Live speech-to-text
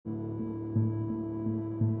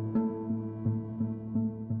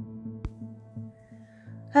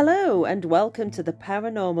Hello and welcome to the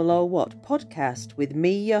Paranormal or What podcast with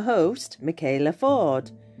me, your host, Michaela Ford.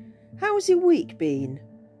 How's your week been?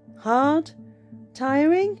 Hard?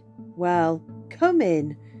 Tiring? Well, come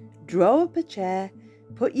in, draw up a chair,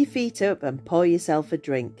 put your feet up and pour yourself a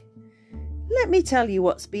drink. Let me tell you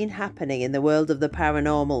what's been happening in the world of the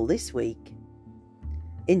paranormal this week.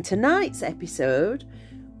 In tonight's episode,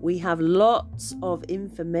 we have lots of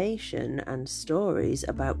information and stories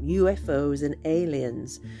about UFOs and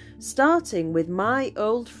aliens, starting with my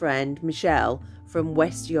old friend Michelle from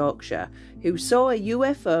West Yorkshire, who saw a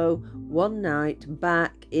UFO one night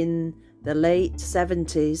back in the late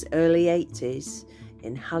 70s, early 80s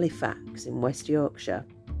in Halifax in West Yorkshire.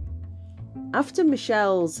 After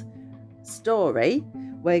Michelle's story,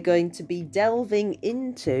 we're going to be delving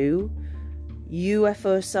into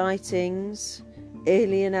UFO sightings,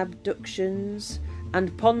 alien abductions,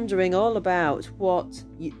 and pondering all about what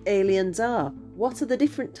aliens are. What are the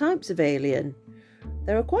different types of alien?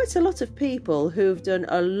 There are quite a lot of people who've done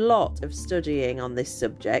a lot of studying on this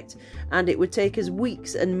subject, and it would take us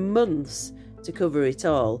weeks and months to cover it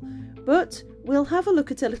all. But we'll have a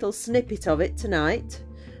look at a little snippet of it tonight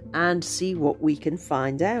and see what we can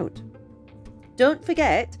find out. Don't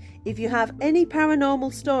forget, if you have any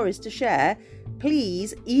paranormal stories to share,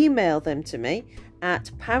 please email them to me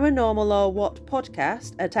at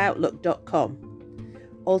paranormalorwhatpodcast@outlook.com.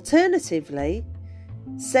 Alternatively,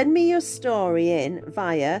 send me your story in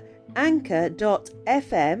via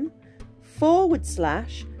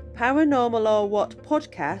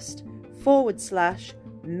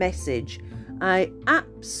anchor.fm/paranormalorwhatpodcast/message. I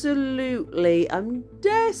absolutely am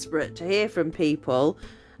desperate to hear from people,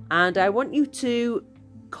 and I want you to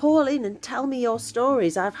call in and tell me your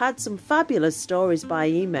stories. I've had some fabulous stories by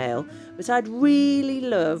email, but I'd really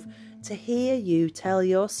love to hear you tell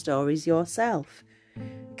your stories yourself.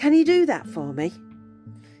 Can you do that for me?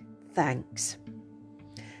 Thanks.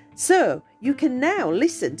 So, you can now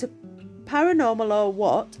listen to Paranormal or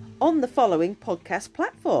What on the following podcast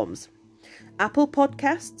platforms: Apple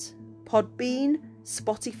Podcasts, Podbean,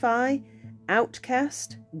 Spotify,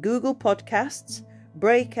 Outcast, Google Podcasts,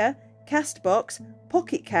 Breaker, Castbox,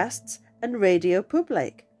 Pocket Casts and Radio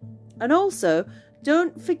Public. And also,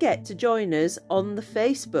 don't forget to join us on the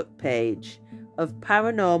Facebook page of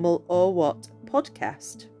Paranormal or What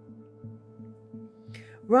podcast.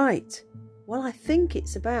 Right, well, I think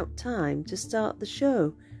it's about time to start the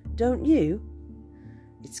show, don't you?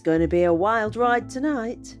 It's going to be a wild ride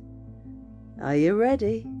tonight. Are you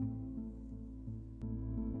ready?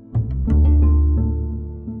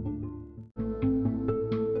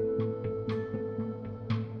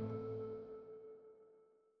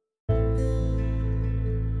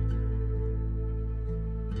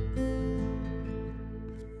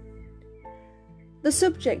 The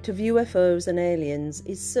subject of UFOs and aliens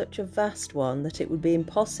is such a vast one that it would be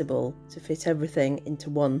impossible to fit everything into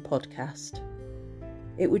one podcast.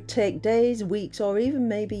 It would take days, weeks, or even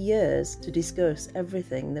maybe years to discuss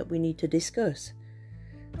everything that we need to discuss.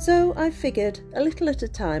 So I figured a little at a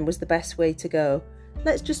time was the best way to go.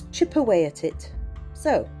 Let's just chip away at it.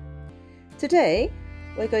 So, today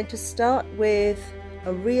we're going to start with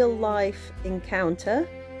a real life encounter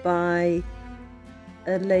by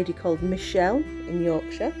a lady called Michelle in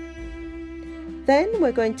Yorkshire. Then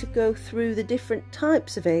we're going to go through the different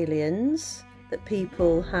types of aliens that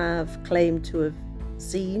people have claimed to have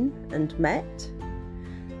seen and met.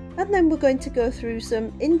 And then we're going to go through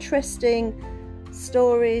some interesting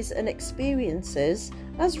stories and experiences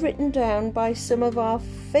as written down by some of our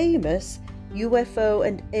famous UFO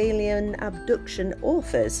and alien abduction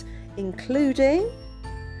authors, including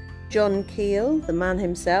John Keel, the man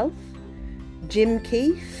himself, Jim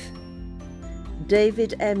Keith,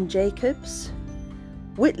 David M. Jacobs,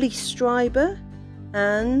 Whitley Strieber,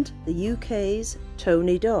 and the UK's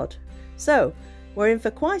Tony Dodd. So, we're in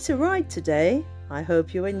for quite a ride today. I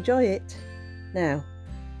hope you enjoy it. Now,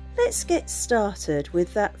 let's get started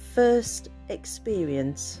with that first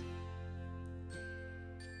experience.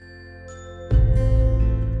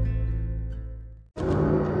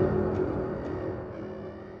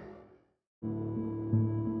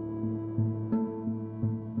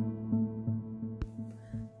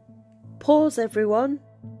 Pause, everyone.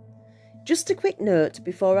 Just a quick note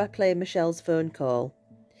before I play Michelle's phone call.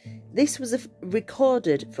 This was a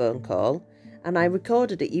recorded phone call, and I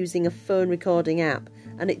recorded it using a phone recording app,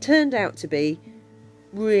 and it turned out to be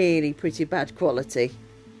really pretty bad quality.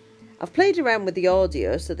 I've played around with the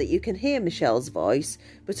audio so that you can hear Michelle's voice,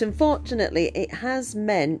 but unfortunately it has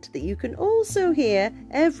meant that you can also hear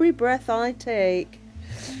every breath I take.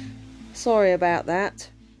 Sorry about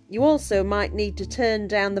that. You also might need to turn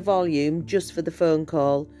down the volume just for the phone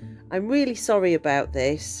call. I'm really sorry about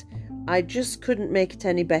this. I just couldn't make it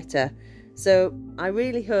any better. So I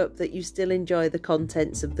really hope that you still enjoy the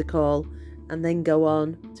contents of the call and then go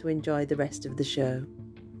on to enjoy the rest of the show.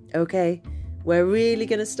 Okay, we're really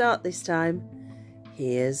going to start this time.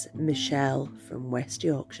 Here's Michelle from West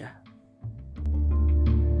Yorkshire.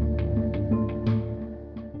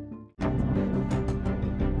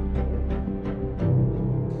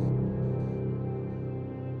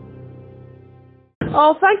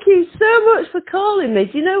 Oh, thank you so much for calling me.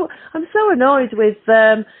 Do you know, I'm so annoyed with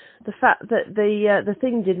the fact that the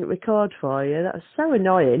thing didn't record for you. That was so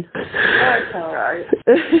annoying. That's all right.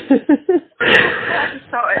 I just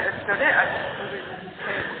thought it had done it.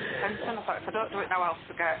 I thought if I don't do it now, I'll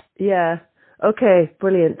forget. Yeah. Okay,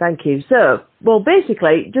 brilliant. Thank you. So, well,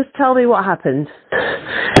 basically, just tell me what happened.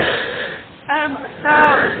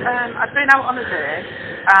 I'd been out on a day,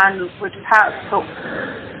 and we'd parked up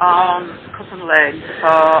on Cousin Lane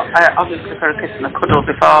obviously for a kiss and a cuddle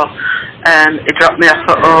before he dropped me off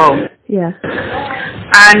at home. Yeah.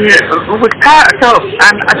 And we'd parked up,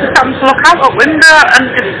 and I just happened to look out the window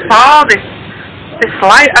and just saw this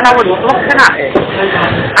light, and I was looking at it,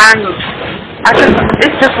 and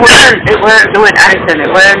it weren't doing anything.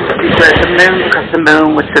 It weren't the moon, because the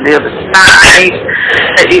moon was to the other side.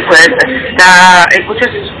 It weren't a star. It was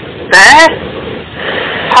just there,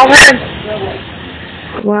 hovering.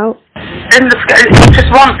 Wow. In the sky, it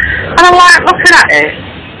just one, and I'm like looking at it,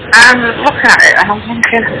 and I'm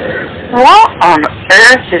thinking, what on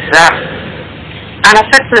earth is that? And I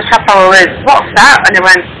said to the chap I was with, what's that? And he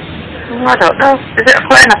went, I don't know. Is it a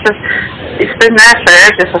plane? I said, it's been there for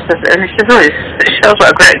ages. I said, and he says, oh, it shows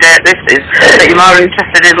what a great day this is, that you're more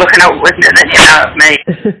interested in looking out with it than you are at me.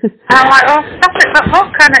 And I'm like, oh, stop it, but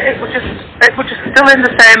look, and it was just still in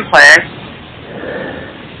the same place.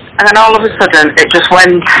 And then all of a sudden, it just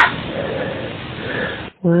went.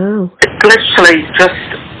 Wow. It literally just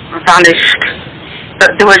vanished.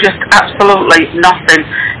 But there was just absolutely nothing.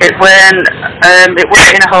 It weren't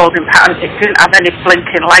in a holding pattern. It didn't have any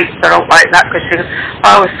blinking lights or out like that, because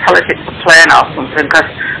I always tell if it's a plane or something, because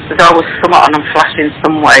there's always something on them flashing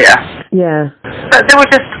somewhere. Yeah. But there was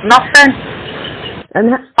just nothing.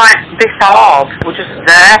 And like this orb was just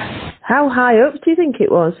there. How high up do you think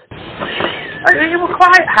it was? It was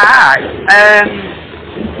quite high.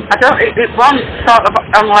 It wasn't sort of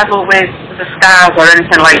on level with the stars or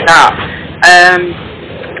anything like that.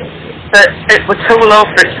 But it was too low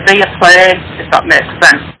for it to be a plane, if that makes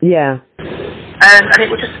sense. Yeah. And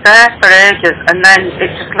it was just there for ages, and then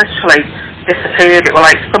it just literally disappeared. It was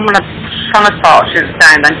like someone had shone a torch in the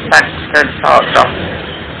sky and then decided to turn the torch off.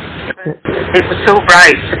 It was too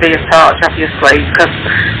bright to be a torch, obviously, because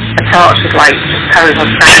a torch is like just carries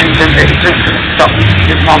on shining, and it just stopped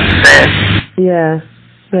in one space. Yeah,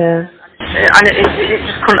 yeah. And it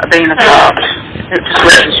just couldn't have been a torch. It just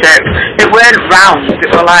weren't shape. It weren't round. It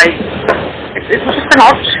was like it was just an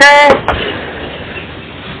odd shape,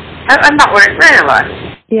 and that was it really.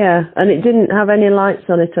 Yeah, and it didn't have any lights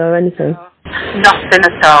on it or anything. Nothing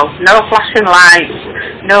at all. No flashing lights.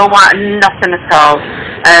 No white. Nothing at all.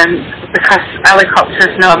 Because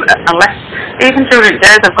helicopters, unless even during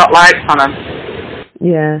days they've got lights on them.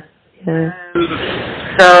 Yeah, yeah.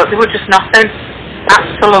 So there was just nothing.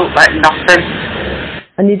 Absolutely nothing.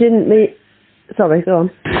 And you didn't meet. Sorry, go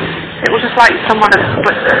on. It was just like someone had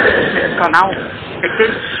split it and it had gone out. It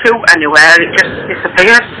didn't shoot anywhere, it just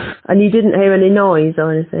disappeared. And you didn't hear any noise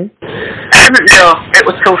or anything? No, it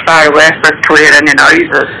was too far away for us to hear any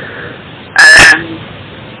noises.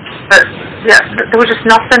 But yeah, there was just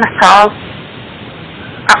nothing at all.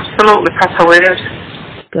 Absolutely proper weird.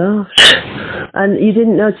 Gosh. And you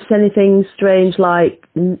didn't notice anything strange, like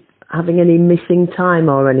having any missing time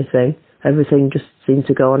or anything? Everything just seemed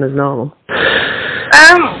to go on as normal?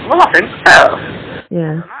 Well, I think so.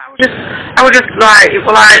 Yeah. I was just like,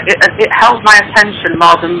 it held my attention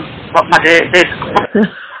more than what my day did.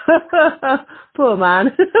 Poor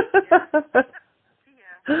man.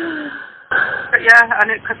 But yeah,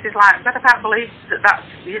 and because he's like, but I can't believe that's,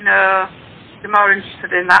 you're more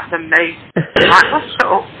interested in that than me. I'm like, well,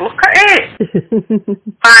 shut up, look at it.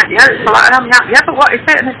 Like, yeah, it's like, and I'm like, yeah, but what is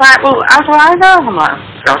it? And he's like, well, how do I know? I'm like,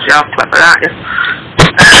 gosh, you're clever, aren't you?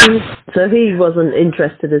 So he wasn't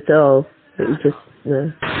interested at all. It was just,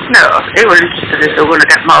 no. No, he was interested if they were going to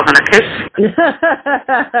get more than a kiss.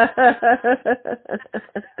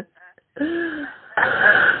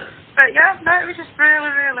 But yeah, no, it was just really,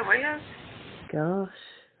 really weird. Gosh,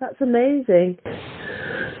 that's amazing.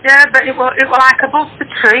 Yeah, but it was like above the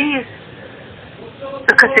trees.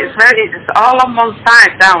 Because it's all on one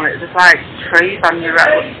side down, it's just like trees on your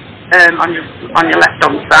road. on your left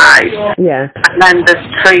hand side. Yeah. And then there's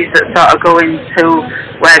trees that sort of go into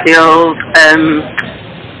where the old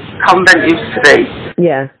convent used to be.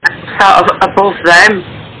 Yeah. Sort of above them.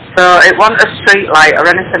 So it wasn't a street light or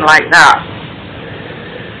anything like that.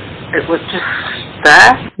 It was just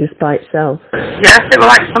there. Just by itself. Yes, it was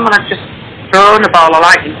like someone had just thrown a ball of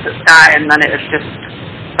light into the sky and then it had just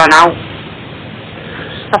gone out.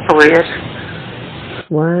 That's weird.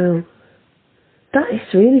 Wow. That is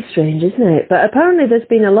really strange, isn't it? But apparently there's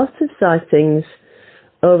been a lot of sightings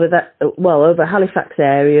over over Halifax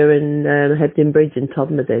area and Hebden Bridge and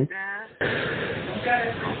Todmorden.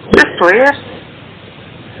 Just weird.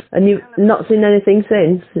 And you've not seen anything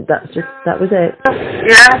since? That was it?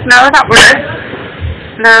 Yeah, no, that was it.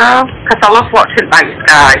 No, because I love watching night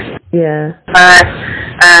sky. Yeah.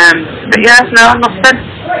 But yeah, no, nothing.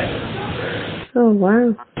 Oh,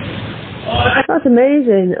 wow. That's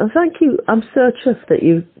amazing. Oh, thank you. I'm so chuffed that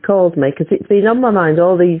you called me, because it's been on my mind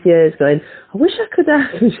all these years going, I wish I could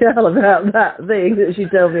ask Michelle about that thing that she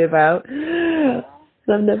told me about.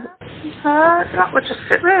 I've never... that was just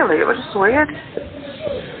it, really. It was just weird.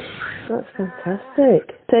 That's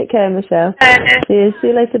fantastic. Take care, Michelle. Cheers. See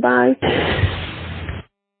you later. Bye.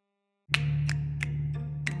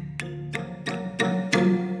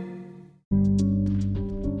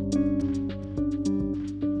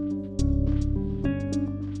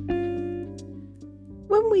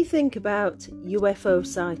 When we think about UFO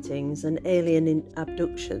sightings and alien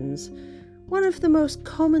abductions, one of the most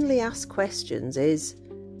commonly asked questions is,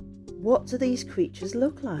 what do these creatures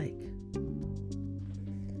look like?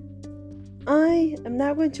 I am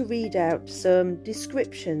now going to read out some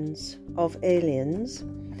descriptions of aliens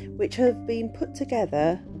which have been put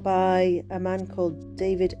together by a man called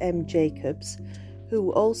David M. Jacobs,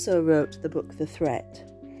 who also wrote the book The Threat.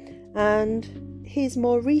 And his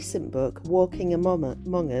more recent book, Walking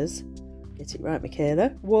Among Us, get it right,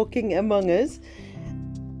 Michaela, Walking Among Us,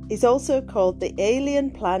 is also called The Alien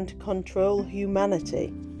Plan to Control Humanity.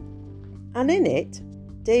 And in it,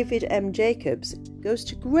 David M. Jacobs goes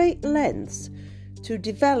to great lengths to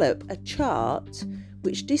develop a chart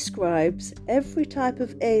which describes every type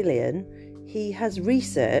of alien he has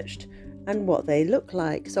researched and what they look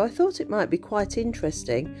like. So I thought it might be quite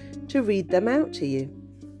interesting to read them out to you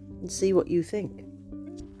and see what you think.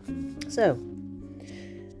 So,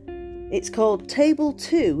 it's called Table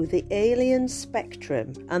 2, the Alien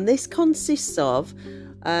Spectrum, and this consists of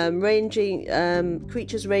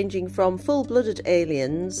creatures ranging from full-blooded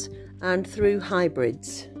aliens and through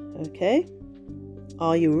hybrids. Okay,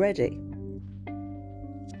 are you ready?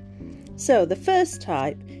 So the first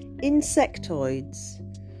type, insectoids,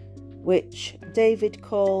 which David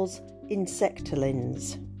calls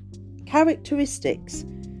insectolins. Characteristics: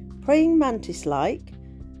 praying mantis-like,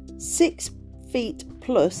 6 feet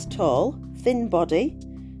plus tall, thin body,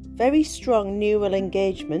 very strong neural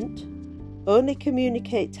engagement, only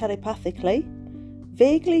communicate telepathically,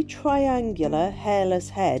 vaguely triangular, hairless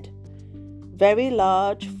head, very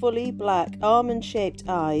large, fully black, almond-shaped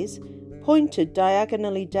eyes, pointed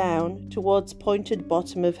diagonally down towards pointed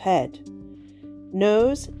bottom of head.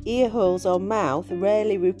 Nose, ear holes or mouth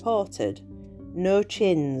rarely reported. No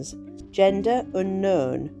chins. Gender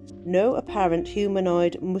unknown. No apparent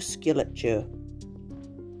humanoid musculature.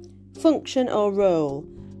 Function or role: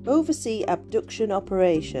 oversee abduction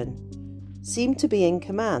operation. Seem to be in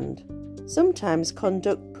command. Sometimes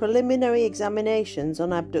conduct preliminary examinations on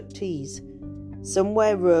abductees. Some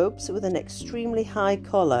wear robes with an extremely high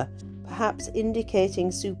collar, perhaps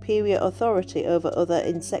indicating superior authority over other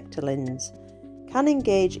insectolins. Can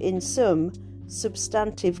engage in some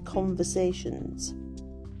substantive conversations.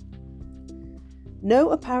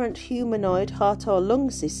 No apparent humanoid heart or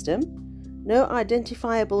lung system. No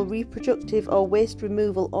identifiable reproductive or waste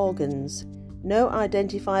removal organs. No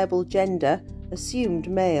identifiable gender, assumed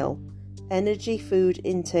male. Energy food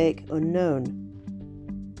intake unknown.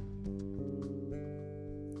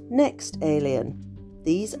 Next alien.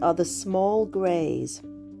 These are the small greys.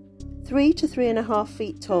 3 to 3.5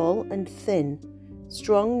 feet tall and thin.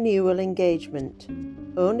 Strong neural engagement.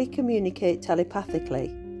 Only communicate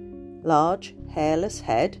telepathically. Large, hairless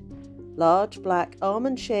head. Large black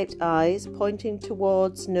almond-shaped eyes pointing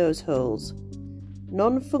towards nose holes.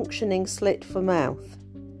 Non-functioning slit for mouth.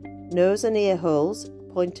 Nose and ear holes,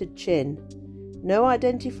 pointed chin. No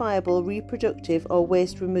identifiable reproductive or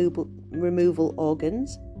waste removal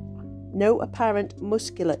organs. No apparent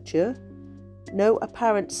musculature. No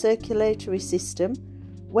apparent circulatory system.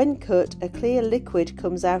 When cut, a clear liquid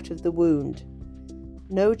comes out of the wound.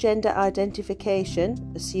 No gender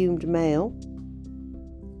identification, assumed male.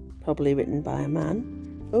 Probably written by a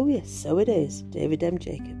man. Oh yes, so it is. David M.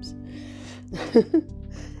 Jacobs.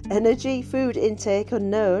 Energy, food intake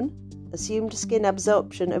unknown. Assumed skin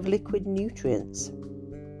absorption of liquid nutrients.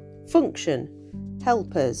 Function,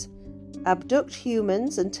 helpers. Abduct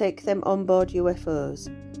humans and take them on board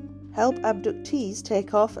UFOs. Help abductees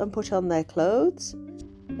take off and put on their clothes.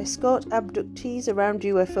 Escort abductees around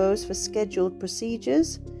UFOs for scheduled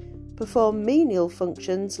procedures. Perform menial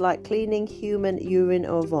functions like cleaning human urine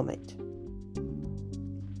or vomit.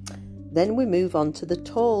 Then we move on to the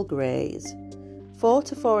tall greys. 4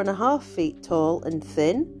 to 4.5 feet tall and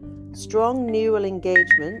thin, strong neural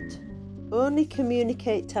engagement, only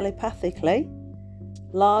communicate telepathically,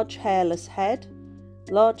 large hairless head,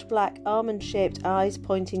 large black almond-shaped eyes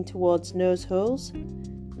pointing towards nose holes,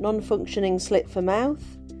 non-functioning slit for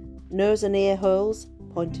mouth, nose and ear holes,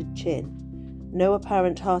 pointed chin, no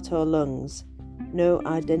apparent heart or lungs, no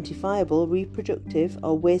identifiable reproductive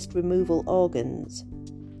or waste removal organs,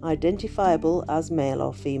 identifiable as male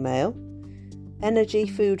or female, energy,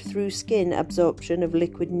 food through skin absorption of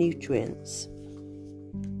liquid nutrients.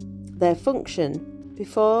 Their function,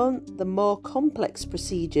 perform the more complex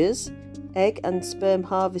procedures, egg and sperm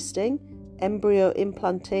harvesting, embryo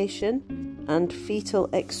implantation, and fetal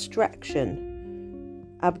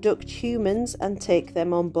extraction. Abduct humans and take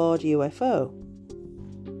them on board UFO.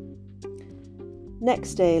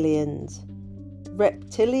 Next aliens.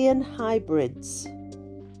 Reptilian hybrids.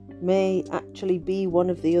 May actually be one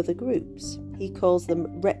of the other groups. He calls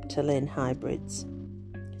them reptilian hybrids.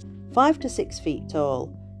 5 to 6 feet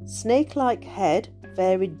tall, snake-like head,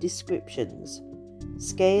 varied descriptions,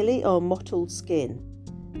 scaly or mottled skin,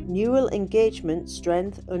 neural engagement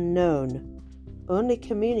strength unknown, only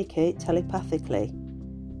communicate telepathically,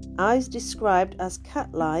 eyes described as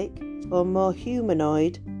cat-like or more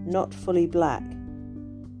humanoid, not fully black,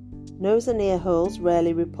 nose and ear holes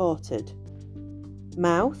rarely reported,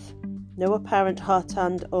 mouth, no apparent heart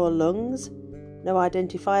and or lungs, no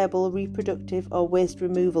identifiable reproductive or waste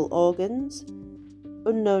removal organs,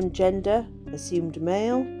 unknown gender, assumed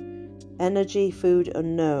male, energy, food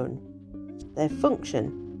unknown. Their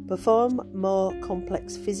function, perform more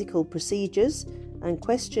complex physical procedures and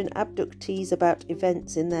question abductees about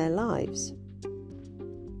events in their lives.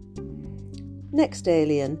 Next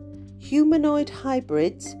alien, humanoid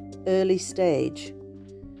hybrids, early stage.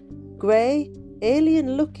 Grey,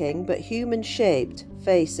 alien looking but human shaped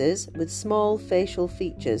faces with small facial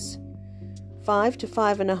features. 5 to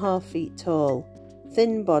 5.5 feet tall,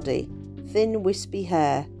 thin body, thin wispy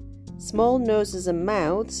hair, small noses and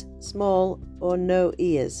mouths, small or no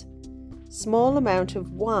ears, small amount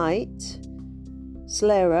of white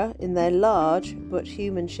sclera in their large but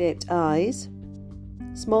human-shaped eyes,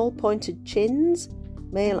 small pointed chins,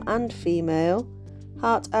 male and female,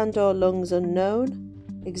 heart and or lungs unknown,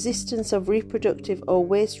 existence of reproductive or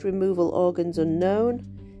waste removal organs unknown,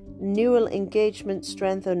 neural engagement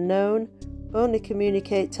strength unknown, only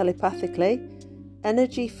communicate telepathically,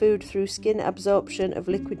 energy, food through skin absorption of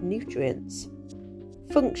liquid nutrients.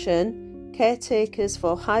 Function, caretakers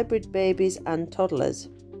for hybrid babies and toddlers.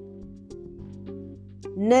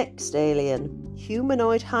 Next alien,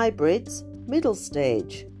 humanoid hybrids, middle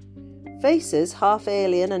stage. Faces half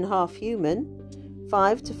alien and half human,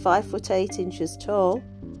 5 to 5'8" tall,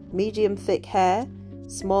 medium thick hair,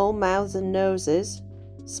 small mouths and noses,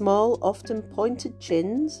 small often pointed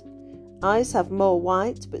chins, eyes have more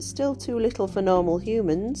white but still too little for normal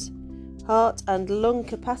humans, heart and lung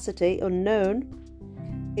capacity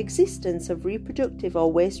unknown, existence of reproductive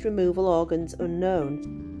or waste removal organs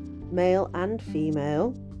unknown, male and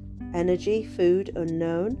female, energy, food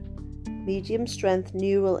unknown, medium strength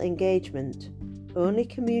neural engagement, only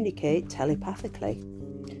communicate telepathically.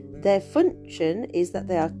 Their function is that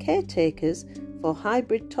they are caretakers for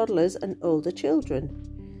hybrid toddlers and older children.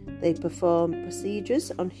 They perform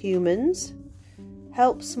procedures on humans,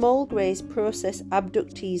 help small greys process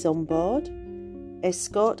abductees on board,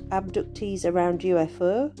 escort abductees around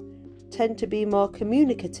UFO, tend to be more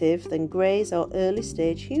communicative than greys or early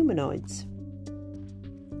stage humanoids.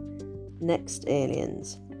 Next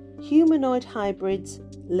aliens. Humanoid hybrids,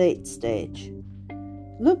 late stage.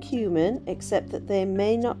 Look human except that they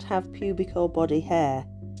may not have pubic or body hair.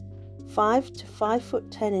 5 to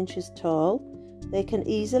 5'10" tall, they can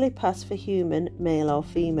easily pass for human, male or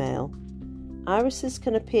female. Irises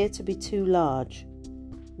can appear to be too large.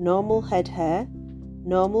 Normal head hair,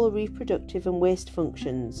 normal reproductive and waste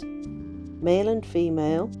functions. Male and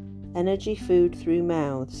female, energy, food through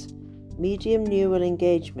mouths. Medium neural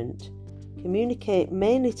engagement. Communicate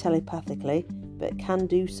mainly telepathically but can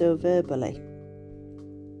do so verbally.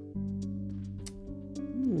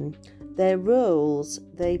 Their roles: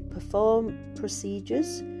 they perform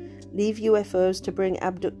procedures, leave UFOs to bring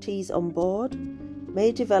abductees on board,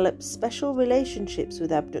 may develop special relationships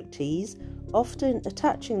with abductees, often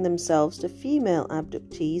attaching themselves to female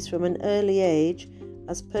abductees from an early age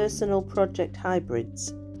as personal project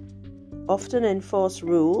hybrids, often enforce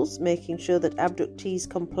rules, making sure that abductees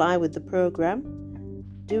comply with the program,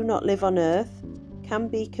 do not live on Earth, can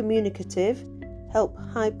be communicative, help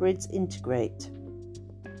hybrids integrate.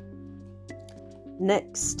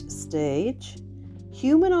 Next stage: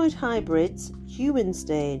 humanoid hybrids, human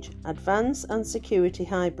stage, advanced and security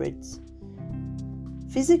hybrids.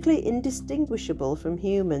 Physically indistinguishable from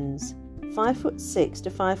humans, 5'6"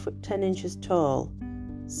 to 5'10" tall,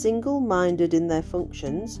 single-minded in their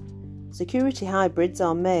functions. Security hybrids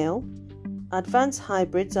are male, advanced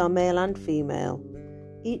hybrids are male and female,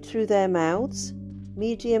 eat through their mouths,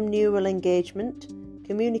 medium neural engagement,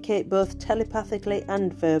 communicate both telepathically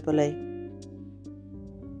and verbally.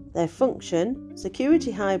 Their function: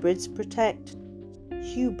 security hybrids protect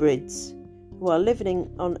hybrids who are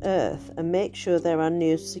living on Earth and make sure there are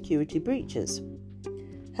no security breaches.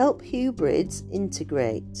 Help hybrids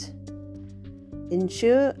integrate.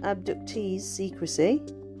 Ensure abductees' secrecy.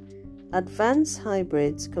 Advanced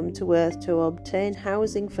hybrids come to Earth to obtain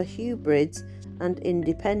housing for hybrids and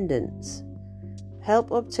independence.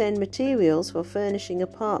 Help obtain materials for furnishing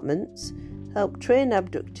apartments. Help train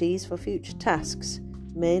abductees for future tasks.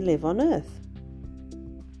 May live on Earth.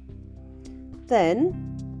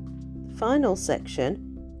 Then, final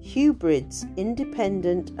section: hybrids,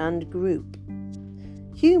 independent and group.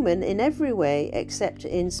 Human in every way except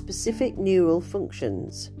in specific neural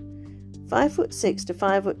functions. 5'6" to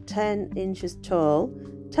 5'10" tall,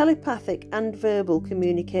 telepathic and verbal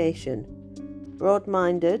communication.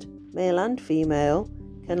 Broad-minded, male and female,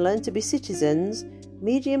 can learn to be citizens,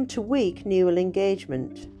 medium to weak neural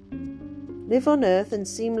engagement. Live on Earth and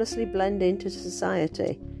seamlessly blend into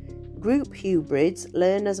society. Group hybrids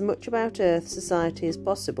learn as much about Earth society as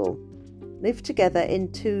possible. Live together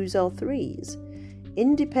in twos or threes.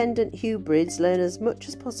 Independent hybrids learn as much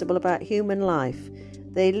as possible about human life.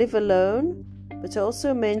 They live alone, but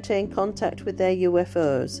also maintain contact with their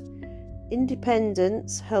UFOs.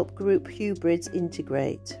 Independents help group hybrids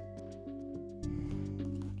integrate.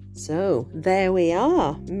 So, there we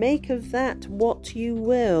are. Make of that what you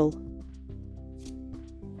will.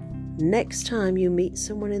 Next time you meet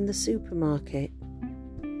someone in the supermarket,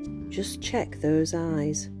 just check those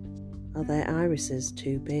eyes. Are their irises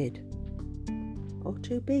too big? Or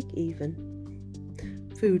too big even?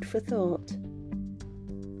 Food for thought.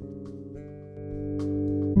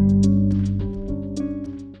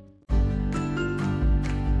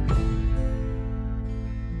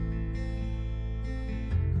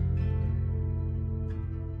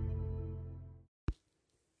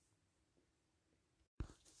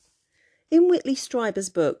 In Whitley Strieber's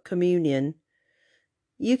book, Communion,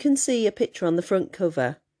 you can see a picture on the front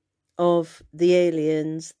cover of the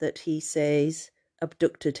aliens that he says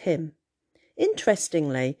abducted him.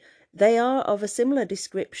 Interestingly, they are of a similar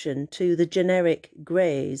description to the generic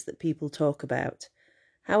greys that people talk about.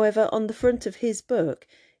 However, on the front of his book,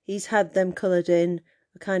 he's had them coloured in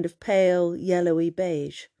a kind of pale yellowy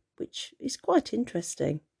beige, which is quite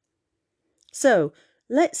interesting. So,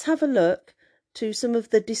 let's have a look to some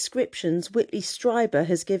of the descriptions Whitley Strieber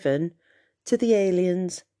has given to the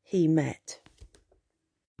aliens he met.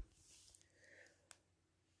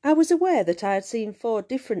 I was aware that I had seen 4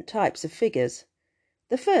 different types of figures.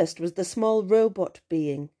 The first was the small robot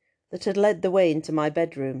being that had led the way into my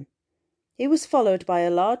bedroom. He was followed by a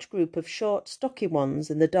large group of short, stocky ones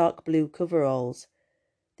in the dark blue coveralls.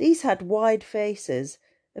 These had wide faces,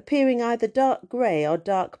 appearing either dark grey or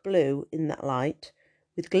dark blue in that light,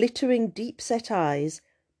 with glittering deep-set eyes,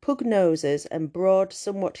 pug noses and broad,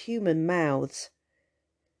 somewhat human mouths.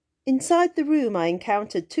 Inside the room I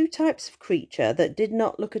encountered 2 types of creature that did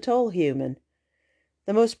not look at all human.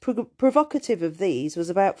 The most provocative of these was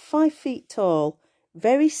about 5 feet tall,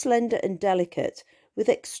 very slender and delicate, with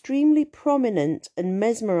extremely prominent and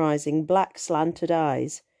mesmerising black slanted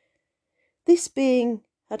eyes. This being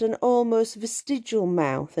had an almost vestigial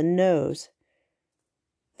mouth and nose.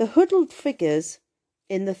 The huddled figures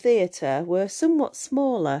in the theatre were somewhat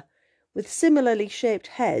smaller, with similarly shaped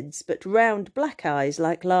heads but round black eyes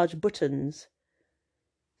like large buttons.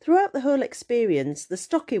 Throughout the whole experience, the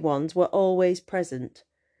stocky ones were always present.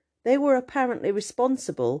 They were apparently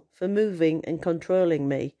responsible for moving and controlling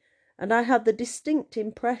me, and I had the distinct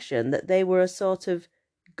impression that they were a sort of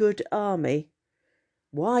good army.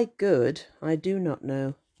 Why good, I do not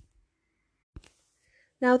know.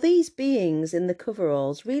 Now, these beings in the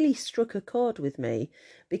coveralls really struck a chord with me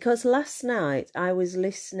because last night I was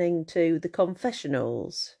listening to The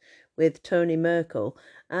Confessionals with Tony Merkel,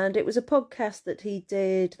 and it was a podcast that he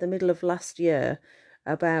did the middle of last year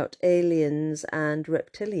about aliens and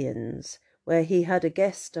reptilians, where he had a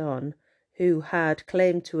guest on who had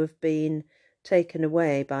claimed to have been taken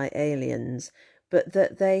away by aliens, but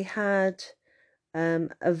that they had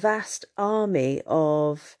a vast army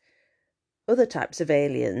of other types of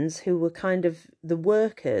aliens who were kind of the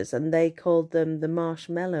workers, and they called them the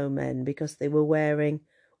Marshmallow Men because they were wearing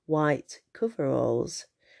white coveralls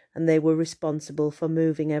and they were responsible for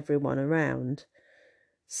moving everyone around.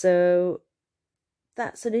 So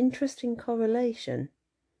that's an interesting correlation.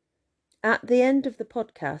 At the end of the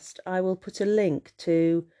podcast, I will put a link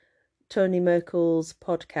to Tony Merkel's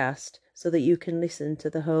podcast so that you can listen to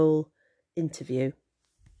the whole interview.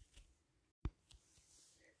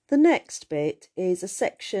 The next bit is a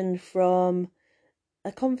section from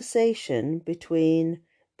a conversation between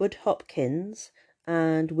Bud Hopkins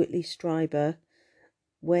and Whitley Strieber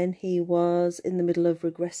when he was in the middle of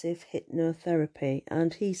regressive hypnotherapy,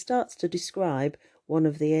 and he starts to describe one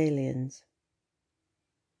of the aliens.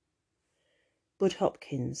 Bud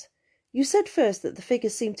Hopkins: You said first that the figure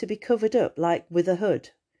seemed to be covered up, like with a hood.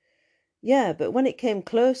 Yeah, but when it came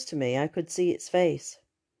close to me, I could see its face.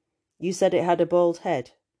 You said it had a bald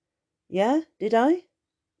head. Yeah, did I?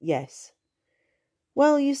 Yes.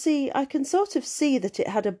 Well, you see, I can sort of see that it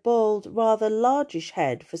had a bald, rather largish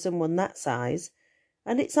head for someone that size,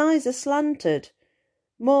 and its eyes are slanted,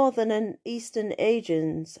 more than an Eastern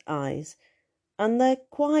Asian's eyes, and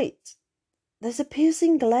there's a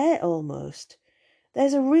piercing glare almost.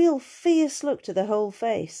 There's a real fierce look to the whole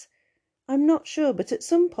face. I'm not sure, but at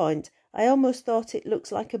some point I almost thought it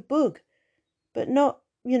looks like a bug, but not,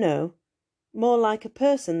 more like a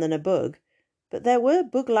person than a bug, but there were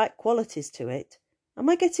bug-like qualities to it. Am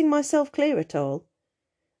I getting myself clear at all?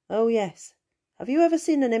 Oh, yes. Have you ever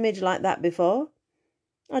seen an image like that before?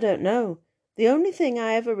 I don't know. The only thing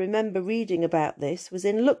I ever remember reading about this was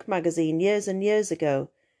in Look magazine years and years ago.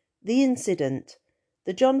 The Incident,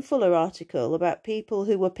 the John Fuller article about people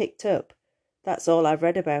who were picked up. That's all I've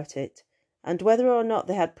read about it. And whether or not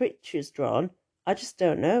they had pictures drawn, I just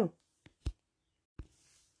don't know.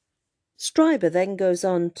 Strieber then goes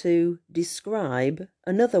on to describe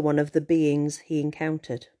another one of the beings he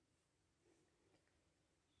encountered.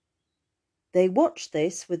 They watched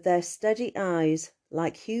this with their steady eyes,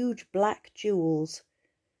 like huge black jewels.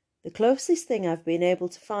 The closest thing I've been able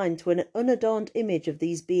to find to an unadorned image of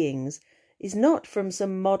these beings is not from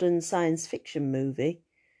some modern science fiction movie.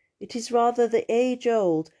 It is rather the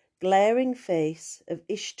age-old, glaring face of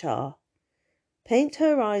Ishtar. Paint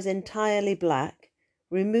her eyes entirely black,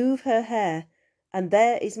 remove her hair, and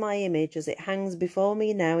there is my image as it hangs before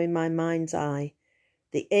me now in my mind's eye,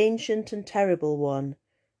 the ancient and terrible one,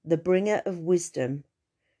 the bringer of wisdom,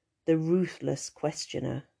 the ruthless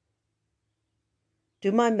questioner.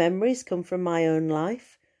 Do my memories come from my own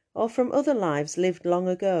life, or from other lives lived long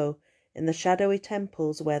ago in the shadowy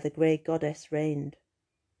temples where the grey goddess reigned?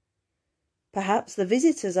 Perhaps the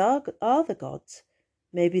visitors are the gods.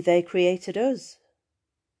 Maybe they created us.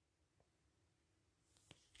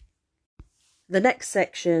 The next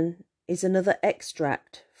section is another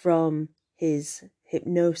extract from his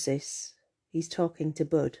hypnosis. He's talking to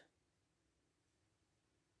Bud.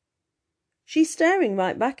 She's staring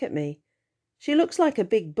right back at me. She looks like a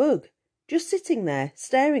big bug, just sitting there,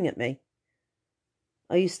 staring at me.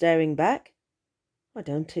 Are you staring back? I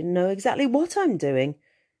don't know exactly what I'm doing.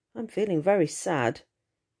 I'm feeling very sad.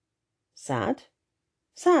 Sad?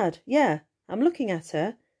 Sad, yeah. I'm looking at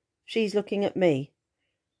her. She's looking at me.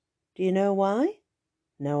 Do you know why?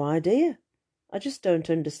 No idea. I just don't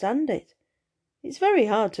understand it. It's very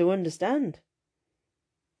hard to understand.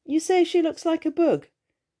 You say she looks like a bug?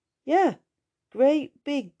 Yeah. Great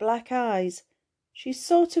big black eyes. She's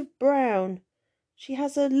sort of brown. She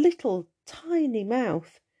has a little tiny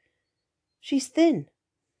mouth. She's thin.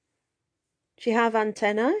 She have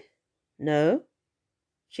antennae? No.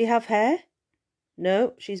 She have hair?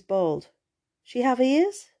 No, she's bald. She have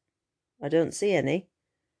ears? I don't see any.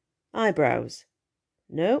 Eyebrows?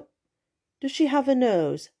 No. Does she have a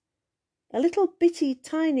nose? A little bitty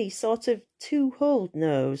tiny sort of two-holed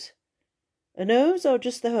nose. A nose or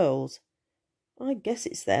just the holes? I guess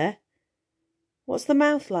it's there. What's the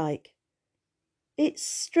mouth like? It's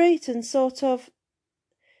straight and sort of...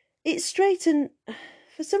 It's straight and...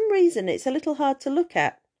 For some reason it's a little hard to look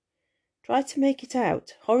at. Try to make it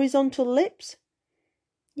out. Horizontal lips?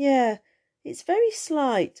 Yeah, it's very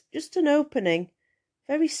slight, just an opening.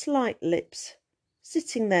 Very slight lips.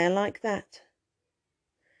 Sitting there like that.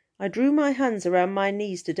 I drew my hands around my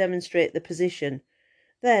knees to demonstrate the position.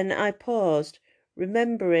 Then I paused,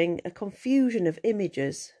 remembering a confusion of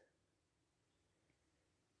images.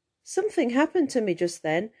 Something happened to me just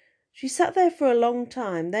then. She sat there for a long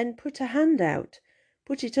time, then put a hand out,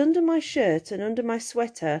 put it under my shirt and under my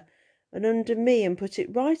sweater and under me, and put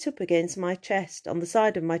it right up against my chest, on the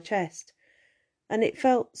side of my chest. And it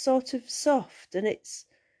felt sort of soft, and it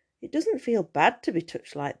doesn't feel bad to be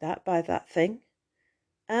touched like that by that thing.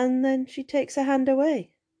 And then she takes her hand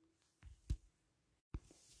away.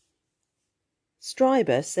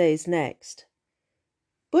 Stryber says next,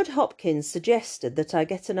 Bud Hopkins suggested that I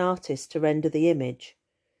get an artist to render the image.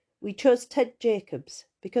 We chose Ted Jacobs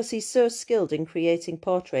because he's so skilled in creating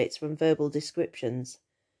portraits from verbal descriptions.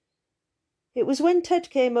 It was when Ted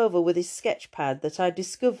came over with his sketch pad that I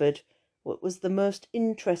discovered what was the most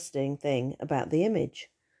interesting thing about the image.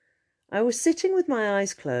 I was sitting with my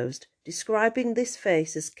eyes closed, describing this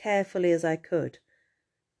face as carefully as I could.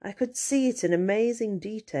 I could see it in amazing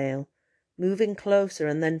detail, moving closer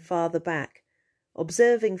and then farther back,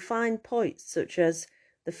 observing fine points such as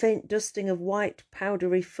the faint dusting of white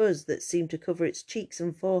powdery fuzz that seemed to cover its cheeks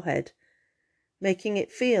and forehead, making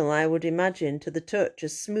it feel, I would imagine, to the touch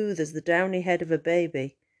as smooth as the downy head of a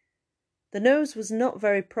baby. The nose was not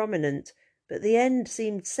very prominent, but the end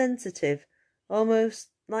seemed sensitive, almost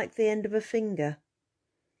like the end of a finger.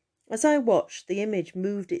 As I watched, the image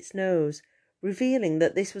moved its nose, revealing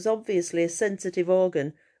that this was obviously a sensitive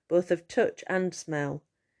organ, both of touch and smell.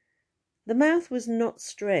 The mouth was not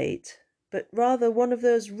straight, but rather one of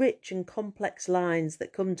those rich and complex lines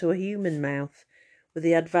that come to a human mouth with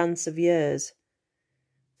the advance of years.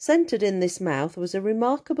 Centred in this mouth was a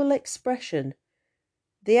remarkable expression,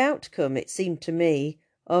 the outcome, it seemed to me,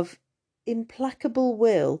 of implacable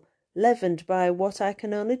will leavened by what I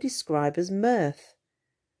can only describe as mirth.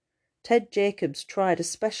 Ted Jacobs tried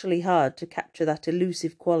especially hard to capture that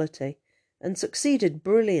elusive quality, and succeeded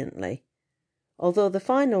brilliantly, although the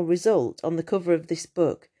final result on the cover of this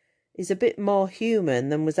book is a bit more human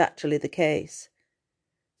than was actually the case.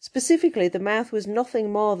 Specifically, the mouth was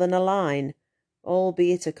nothing more than a line,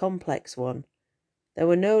 albeit a complex one. There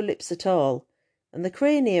were no lips at all, and the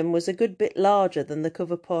cranium was a good bit larger than the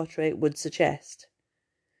cover portrait would suggest.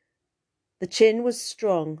 The chin was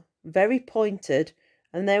strong, very pointed,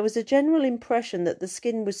 and there was a general impression that the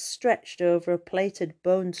skin was stretched over a plated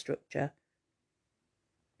bone structure.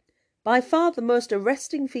 By far the most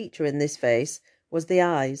arresting feature in this face was the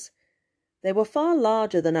eyes. They were far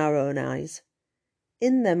larger than our own eyes.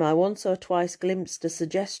 In them I once or twice glimpsed a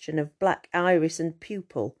suggestion of black iris and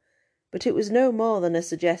pupil, but it was no more than a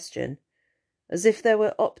suggestion, as if there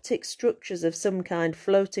were optic structures of some kind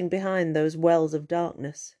floating behind those wells of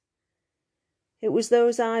darkness. It was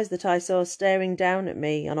those eyes that I saw staring down at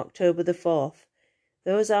me on October the 4th,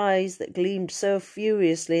 those eyes that gleamed so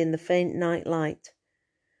furiously in the faint night light.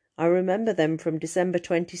 I remember them from December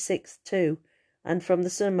 26th too, and from the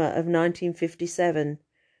summer of 1957,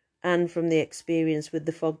 and from the experience with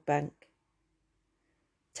the fog bank.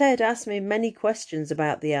 Ted asked me many questions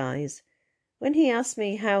about the eyes. When he asked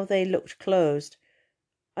me how they looked closed,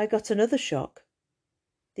 I got another shock.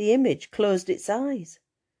 The image closed its eyes.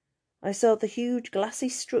 I saw the huge glassy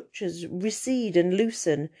structures recede and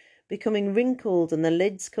loosen, becoming wrinkled, and the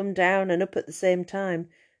lids come down and up at the same time,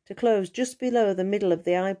 to close just below the middle of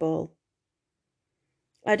the eyeball.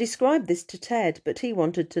 I described this to Ted, but he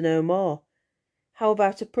wanted to know more. How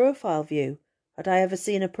about a profile view? Had I ever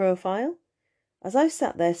seen a profile? As I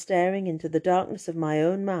sat there staring into the darkness of my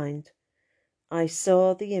own mind, I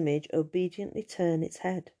saw the image obediently turn its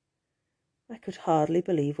head. I could hardly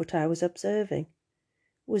believe what I was observing.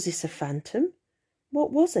 Was this a phantom?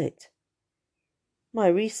 What was it? My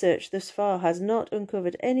research thus far has not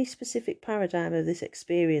uncovered any specific paradigm of this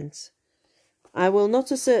experience. I will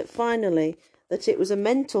not assert finally that it was a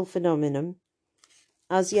mental phenomenon,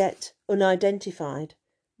 as yet unidentified,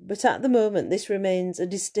 but at the moment this remains a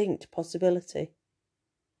distinct possibility.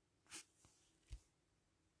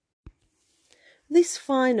 This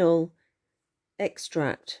final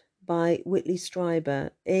extract by Whitley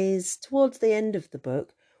Strieber is towards the end of the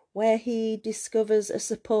book, where he discovers a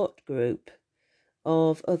support group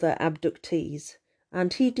of other abductees,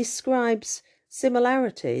 and he describes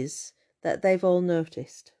similarities that they've all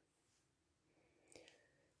noticed.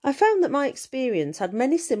 I found that my experience had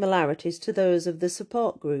many similarities to those of the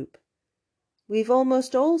support group. We've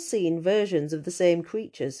almost all seen versions of the same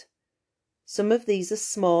creatures. Some of these are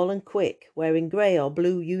small and quick, wearing grey or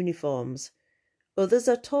blue uniforms. Others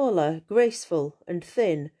are taller, graceful and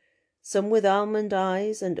thin, some with almond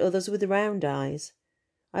eyes and others with round eyes.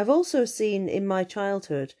 I've also seen in my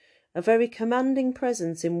childhood a very commanding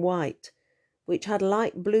presence in white, which had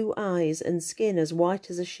light blue eyes and skin as white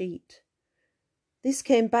as a sheet. This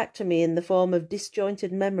came back to me in the form of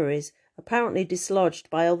disjointed memories, apparently dislodged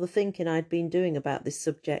by all the thinking I'd been doing about this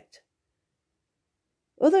subject.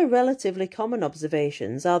 Other relatively common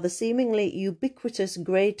observations are the seemingly ubiquitous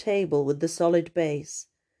grey table with the solid base,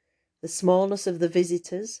 the smallness of the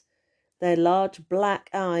visitors, their large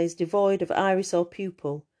black eyes devoid of iris or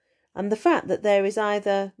pupil, and the fact that there is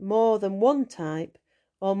either more than one type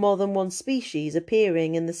or more than one species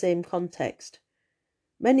appearing in the same context.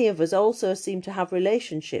 Many of us also seem to have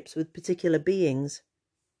relationships with particular beings.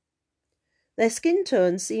 Their skin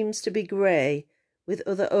tone seems to be grey, with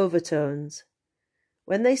other overtones.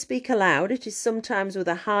 When they speak aloud, it is sometimes with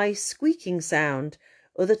a high squeaking sound,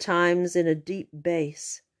 other times in a deep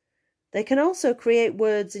bass. They can also create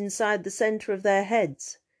words inside the centre of their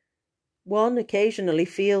heads. One occasionally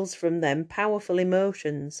feels from them powerful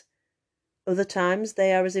emotions. Other times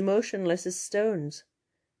they are as emotionless as stones.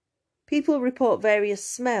 People report various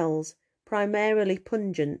smells, primarily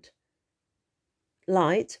pungent.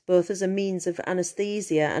 Light, both as a means of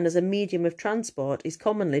anaesthesia and as a medium of transport, is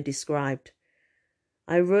commonly described.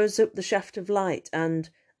 I rose up the shaft of light and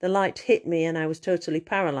the light hit me and I was totally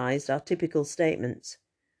paralysed are typical statements.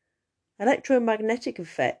 Electromagnetic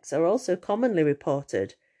effects are also commonly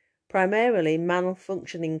reported, primarily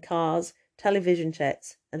malfunctioning cars, television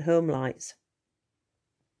sets and home lights.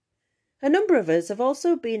 A number of us have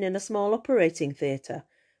also been in a small operating theatre,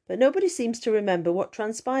 but nobody seems to remember what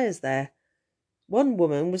transpires there. One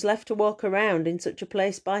woman was left to walk around in such a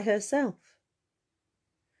place by herself.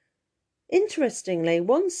 Interestingly,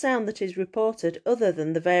 one sound that is reported other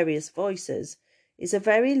than the various voices is a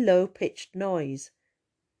very low-pitched noise.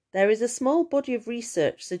 There is a small body of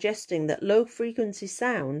research suggesting that low-frequency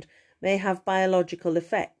sound may have biological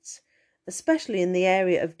effects, especially in the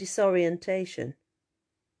area of disorientation.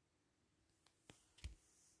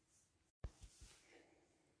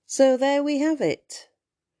 So there we have it.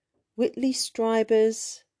 Whitley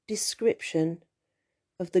Strieber's description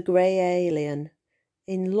of the grey alien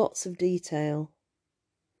in lots of detail.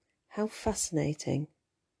 How fascinating.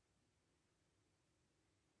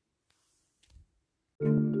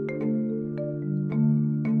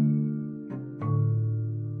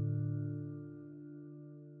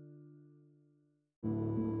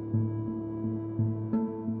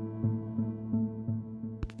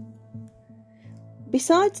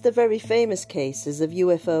 Besides the very famous cases of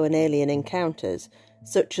UFO and alien encounters,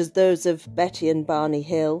 such as those of Betty and Barney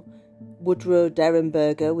Hill, Woodrow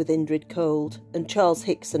Derenberger with Indrid Cold, and Charles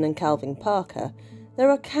Hickson and Calvin Parker, there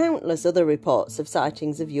are countless other reports of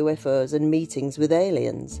sightings of UFOs and meetings with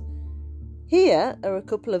aliens. Here are a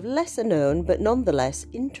couple of lesser known but nonetheless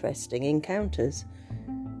interesting encounters.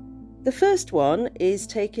 The first one is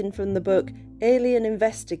taken from the book Alien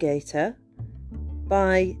Investigator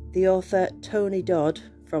by the author Tony Dodd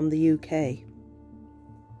from the UK.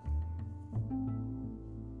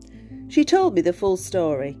 She told me the full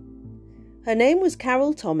story. Her name was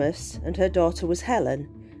Carol Thomas and her daughter was Helen,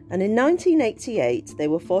 and in 1988 they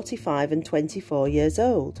were 45 and 24 years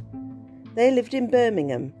old. They lived in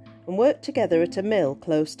Birmingham and worked together at a mill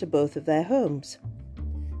close to both of their homes.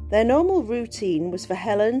 Their normal routine was for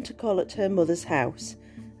Helen to call at her mother's house,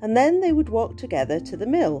 and then they would walk together to the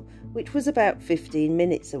mill, which was about 15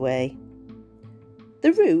 minutes away.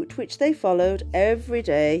 The route which they followed every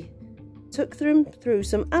day took them through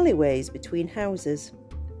some alleyways between houses.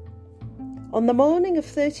 On the morning of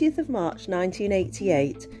 30th of March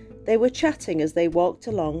 1988, they were chatting as they walked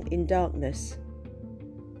along in darkness.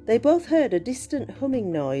 They both heard a distant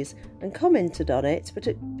humming noise and commented on it,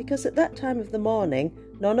 because at that time of the morning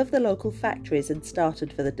none of the local factories had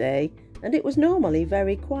started for the day and it was normally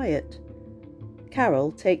very quiet.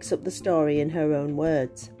 Carol takes up the story in her own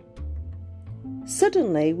words.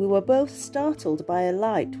 Suddenly we were both startled by a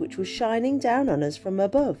light which was shining down on us from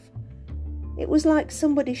above. It was like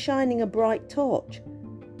somebody shining a bright torch.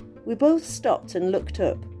 We both stopped and looked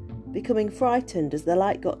up, becoming frightened as the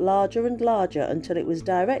light got larger and larger until it was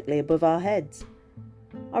directly above our heads.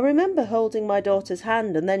 I remember holding my daughter's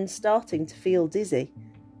hand and then starting to feel dizzy.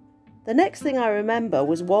 The next thing I remember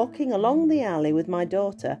was walking along the alley with my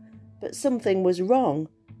daughter, but something was wrong.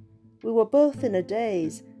 We were both in a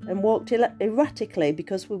daze and walked erratically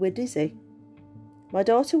because we were dizzy. My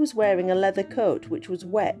daughter was wearing a leather coat which was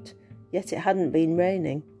wet, yet it hadn't been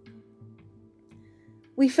raining.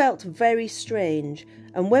 We felt very strange,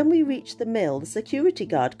 and when we reached the mill, the security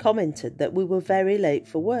guard commented that we were very late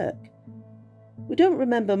for work. We don't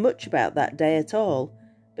remember much about that day at all,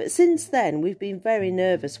 but since then we've been very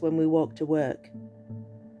nervous when we walk to work.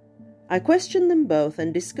 I questioned them both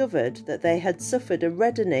and discovered that they had suffered a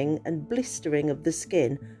reddening and blistering of the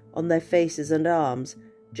skin on their faces and arms,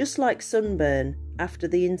 just like sunburn after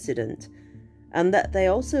the incident, and that they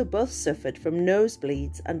also both suffered from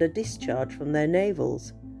nosebleeds and a discharge from their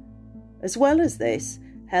navels. As well as this,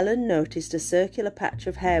 Helen noticed a circular patch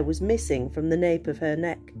of hair was missing from the nape of her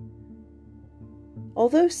neck.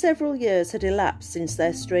 Although several years had elapsed since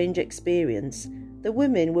their strange experience, the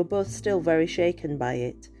women were both still very shaken by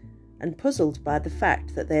it, and puzzled by the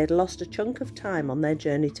fact that they had lost a chunk of time on their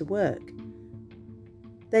journey to work.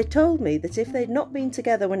 They told me that if they'd not been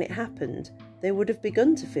together when it happened, they would have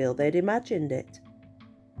begun to feel they'd imagined it.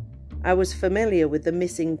 I was familiar with the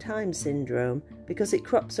missing time syndrome because it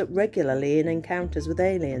crops up regularly in encounters with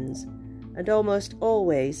aliens, and almost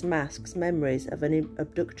always masks memories of an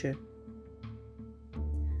abductor.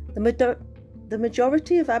 The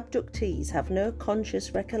majority of abductees have no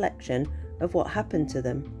conscious recollection of what happened to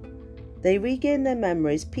them. They regain their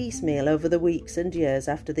memories piecemeal over the weeks and years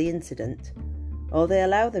after the incident, or they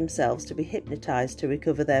allow themselves to be hypnotised to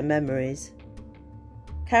recover their memories.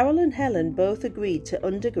 Carol and Helen both agreed to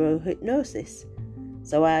undergo hypnosis,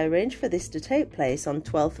 so I arranged for this to take place on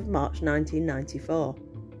 12th of March 1994.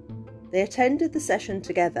 They attended the session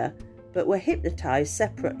together, but were hypnotised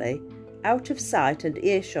separately, out of sight and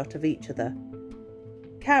earshot of each other.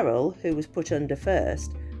 Carol, who was put under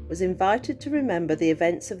first, was invited to remember the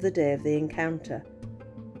events of the day of the encounter.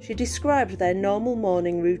 She described their normal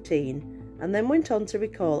morning routine and then went on to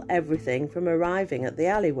recall everything from arriving at the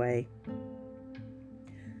alleyway.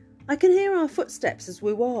 I can hear our footsteps as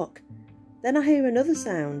we walk. Then I hear another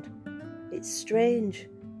sound. It's strange.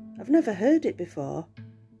 I've never heard it before.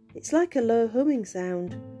 It's like a low humming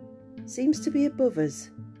sound. Seems to be above us.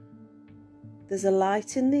 There's a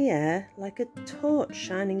light in the air, like a torch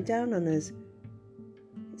shining down on us.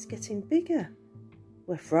 It's getting bigger.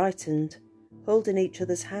 We're frightened, holding each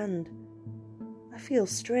other's hand. I feel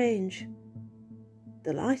strange.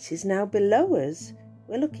 The light is now below us.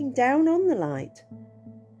 We're looking down on the light.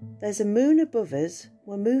 There's a moon above us.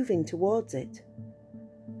 We're moving towards it.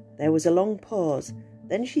 There was a long pause.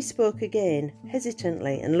 Then she spoke again,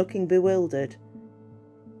 hesitantly and looking bewildered.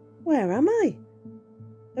 Where am I?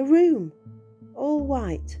 A room. All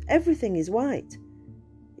white. Everything is white.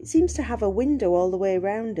 It seems to have a window all the way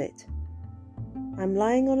round it. I'm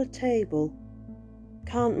lying on a table.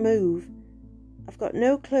 Can't move. I've got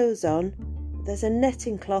no clothes on. There's a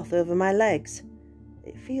netting cloth over my legs.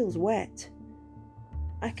 It feels wet.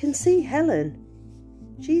 I can see Helen.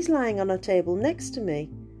 She's lying on a table next to me.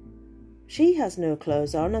 She has no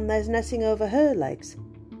clothes on and there's netting over her legs.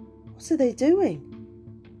 What are they doing?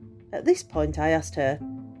 At this point I asked her,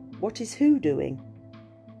 what is who doing?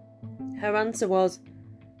 Her answer was,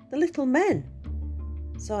 the little men.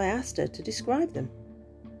 So I asked her to describe them.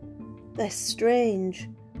 They're strange.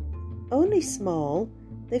 Only small.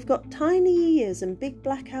 They've got tiny ears and big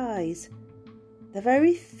black eyes. They're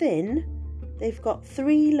very thin. They've got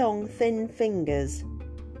 3 long thin fingers.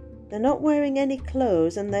 They're not wearing any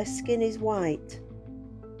clothes and their skin is white.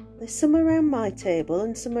 There's some around my table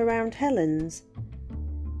and some around Helen's.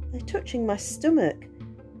 They're touching my stomach.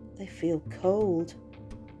 They feel cold.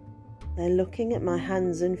 They're looking at my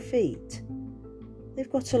hands and feet.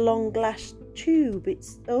 They've got a long glass tube.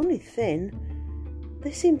 It's only thin.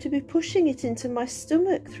 They seem to be pushing it into my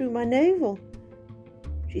stomach through my navel.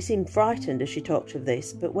 She seemed frightened as she talked of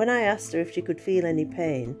this, but when I asked her if she could feel any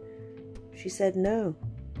pain, she said no.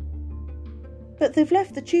 But they've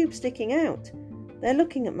left the tube sticking out. They're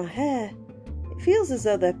looking at my hair. It feels as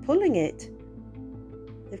though they're pulling it.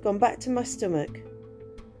 They've gone back to my stomach.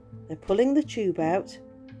 They're pulling the tube out.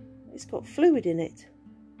 It's got fluid in it.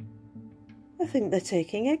 I think they're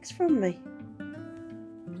taking eggs from me.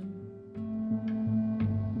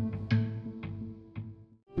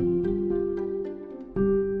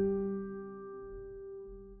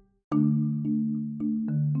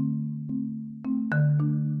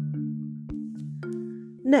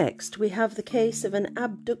 Next, we have the case of an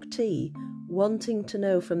abductee wanting to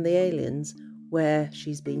know from the aliens where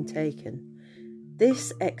she's been taken.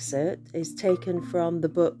 This excerpt is taken from the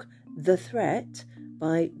book The Threat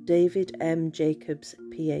by David M. Jacobs,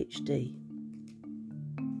 PhD.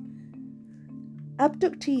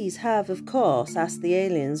 Abductees have, of course, asked the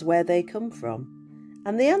aliens where they come from,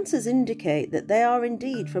 and the answers indicate that they are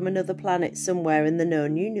indeed from another planet somewhere in the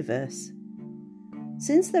known universe.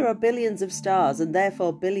 Since there are billions of stars and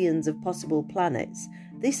therefore billions of possible planets,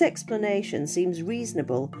 this explanation seems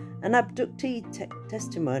reasonable and abductee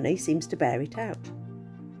testimony seems to bear it out.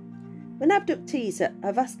 When abductees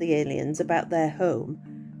have asked the aliens about their home,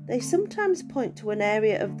 they sometimes point to an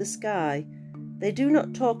area of the sky They do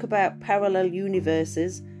not talk about parallel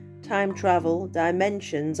universes, time travel,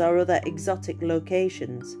 dimensions, or other exotic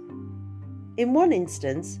locations. In one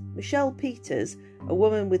instance, Michelle Peters, a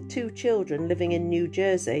woman with 2 children living in New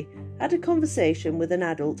Jersey, had a conversation with an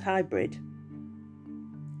adult hybrid.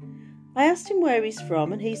 I asked him where he's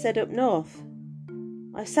from and he said up north.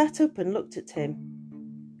 I sat up and looked at him.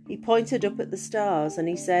 He pointed up at the stars and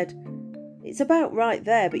he said, "It's about right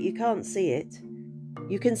there, but you can't see it.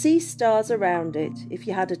 You can see stars around it if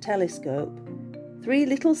you had a telescope. 3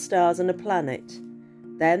 little stars and a planet.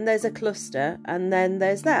 Then there's a cluster and then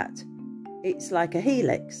there's that. It's like a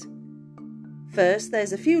helix. First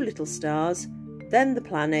there's a few little stars, then the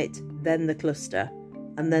planet, then the cluster,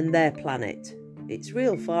 and then their planet. It's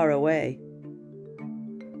real far away."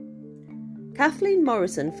 Kathleen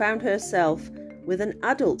Morrison found herself with an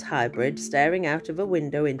adult hybrid staring out of a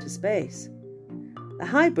window into space. The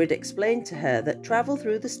hybrid explained to her that travel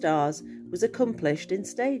through the stars was accomplished in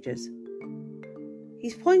stages.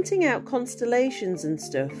 He's pointing out constellations and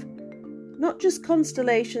stuff. Not just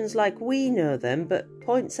constellations like we know them, but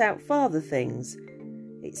points out farther things.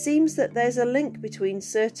 It seems that there's a link between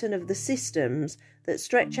certain of the systems that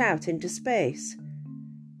stretch out into space.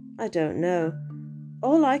 I don't know.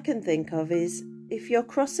 All I can think of is, if you're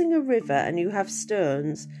crossing a river and you have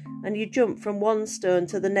stones, and you jump from one stone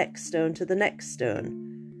to the next stone to the next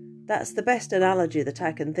stone. That's the best analogy that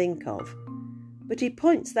I can think of. But he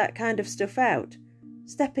points that kind of stuff out.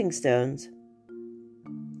 Stepping stones.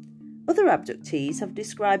 Other abductees have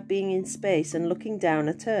described being in space and looking down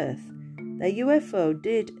at Earth. Their UFO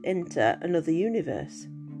did enter another universe.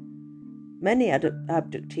 Many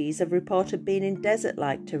abductees have reported being in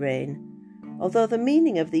desert-like terrain. Although the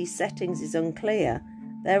meaning of these settings is unclear,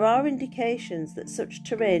 there are indications that such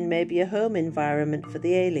terrain may be a home environment for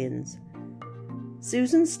the aliens.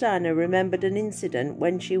 Susan Steiner remembered an incident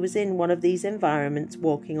when she was in one of these environments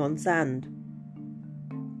walking on sand.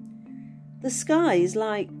 The sky is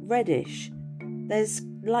like reddish. There's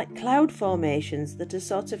like cloud formations that are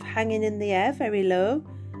sort of hanging in the air very low,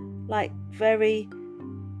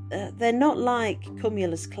 they're not like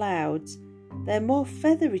cumulus clouds, they're more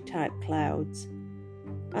feathery type clouds.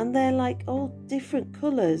 And they're like all different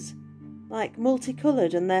colours, like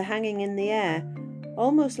multicoloured, and they're hanging in the air,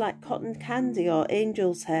 almost like cotton candy or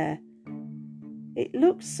angel's hair. It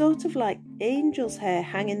looks sort of like angel's hair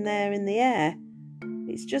hanging there in the air.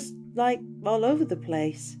 It's just like all over the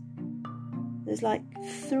place. There's like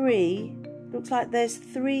 3, looks like there's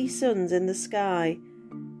 3 suns in the sky.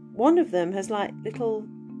 One of them has like little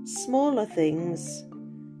smaller things,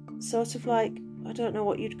 sort of like, I don't know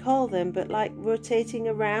what you'd call them, but like rotating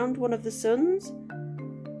around one of the suns.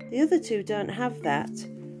 The other 2 don't have that.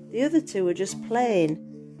 The other 2 are just plain.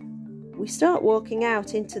 We start walking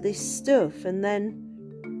out into this stuff and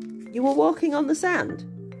then... You were walking on the sand?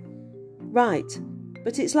 Right,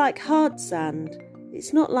 but it's like hard sand.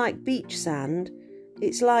 It's not like beach sand.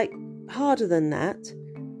 It's like harder than that.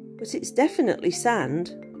 But it's definitely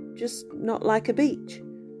sand, just not like a beach.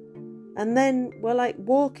 And then we're like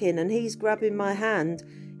walking and he's grabbing my hand.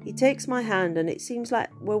 He takes my hand and it seems like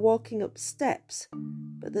we're walking up steps,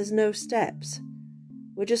 but there's no steps.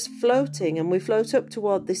 We're just floating and we float up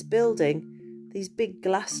toward this building, these big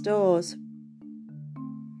glass doors.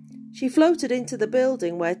 She floated into the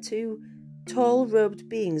building where 2 tall robed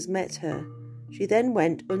beings met her. She then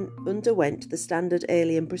underwent the standard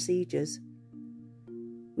alien procedures.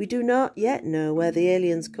 We do not yet know where the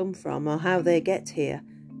aliens come from or how they get here,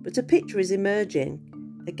 but a picture is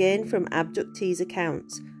emerging, again from abductees'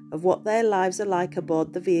 accounts of what their lives are like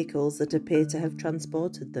aboard the vehicles that appear to have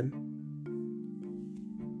transported them.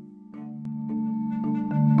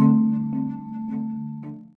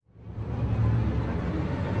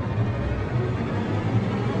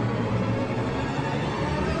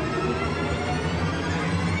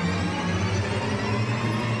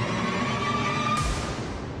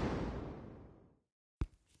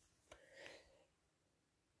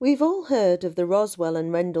 We've all heard of the Roswell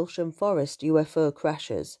and Rendlesham Forest UFO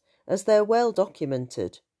crashes, as they're well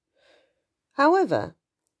documented. However,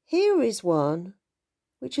 here is one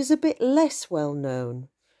which is a bit less well known,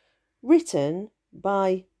 written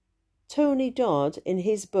by Tony Dodd in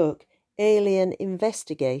his book Alien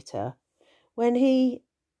Investigator, when he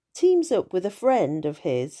teams up with a friend of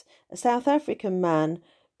his, a South African man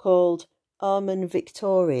called Armin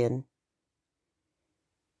Victorian.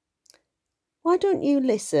 Why don't you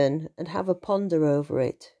listen and have a ponder over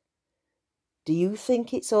it? Do you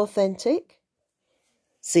think it's authentic?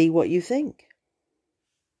 See what you think.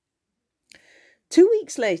 2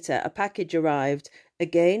 weeks later, a package arrived,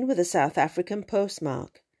 again with a South African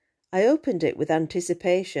postmark. I opened it with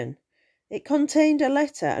anticipation. It contained a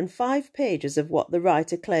letter and 5 pages of what the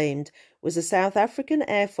writer claimed was a South African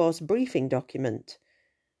Air Force briefing document.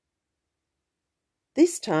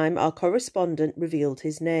 This time our correspondent revealed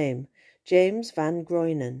his name, James van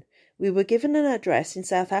Groenen. We were given an address in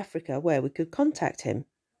South Africa where we could contact him.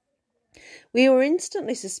 We were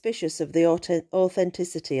instantly suspicious of the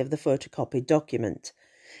authenticity of the photocopied document.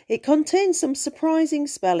 It contained some surprising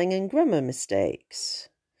spelling and grammar mistakes.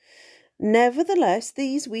 Nevertheless,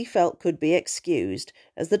 these we felt could be excused,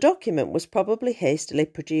 as the document was probably hastily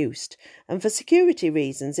produced, and for security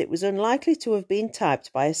reasons it was unlikely to have been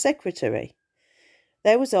typed by a secretary.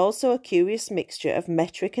 There was also a curious mixture of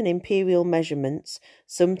metric and imperial measurements,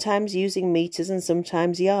 sometimes using metres and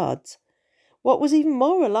sometimes yards. What was even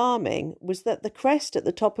more alarming was that the crest at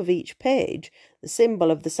the top of each page, the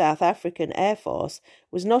symbol of the South African Air Force,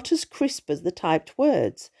 was not as crisp as the typed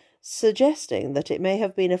words, suggesting that it may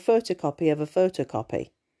have been a photocopy of a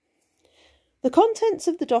photocopy. The contents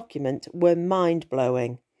of the document were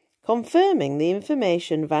mind-blowing, confirming the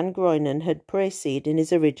information Van Groenen had preceded in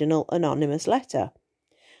his original anonymous letter.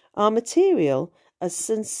 Our material, as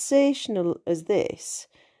sensational as this,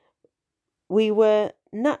 we were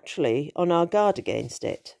naturally on our guard against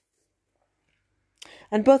it.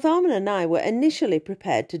 And both Armin and I were initially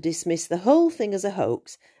prepared to dismiss the whole thing as a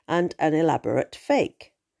hoax and an elaborate fake.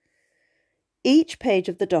 Each page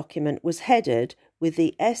of the document was headed with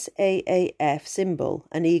the SAAF symbol,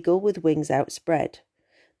 an eagle with wings outspread.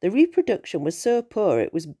 The reproduction was so poor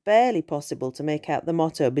it was barely possible to make out the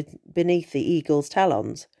motto beneath the eagle's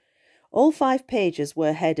talons. All 5 pages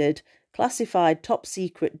were headed, "Classified Top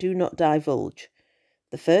Secret, Do Not Divulge."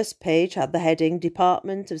 The first page had the heading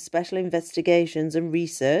Department of Special Investigations and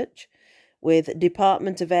Research, with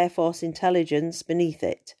Department of Air Force Intelligence beneath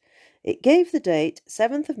it. It gave the date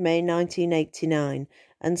 7th of May 1989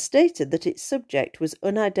 and stated that its subject was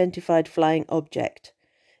Unidentified Flying Object.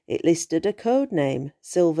 It listed a code name,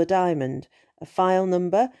 Silver Diamond, a file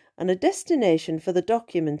number and a destination for the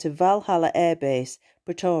document of Valhalla Air Base,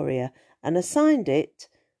 Pretoria, and assigned it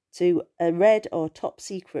to a red or top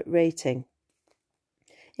secret rating.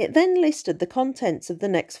 It then listed the contents of the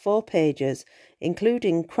next 4 pages,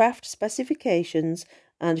 including craft specifications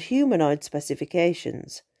and humanoid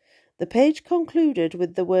specifications. The page concluded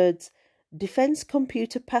with the words, "Defence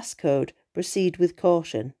Computer Passcode, proceed with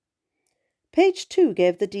caution." Page 2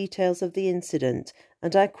 gave the details of the incident,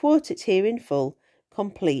 and I quote it here in full,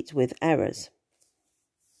 complete with errors.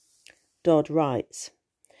 Dodd writes,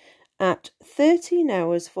 at 13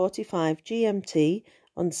 hours 45 GMT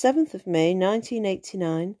on 7th of May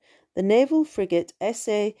 1989, the naval frigate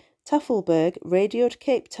S.A. Tafelberg radioed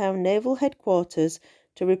Cape Town Naval Headquarters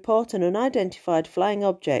to report an unidentified flying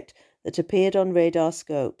object that appeared on radar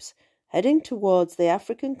scopes, heading towards the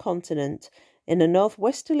African continent in a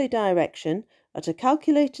northwesterly direction at a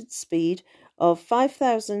calculated speed of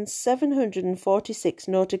 5,746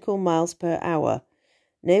 nautical miles per hour.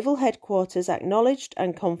 Naval Headquarters acknowledged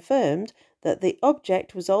and confirmed that the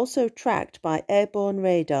object was also tracked by airborne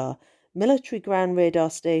radar, military ground radar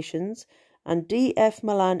stations, and D.F.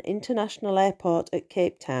 Malan International Airport at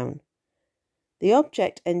Cape Town. The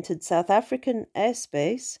object entered South African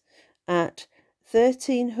airspace at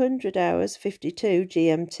 1300 hours 52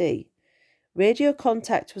 GMT. Radio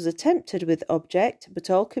contact was attempted with object, but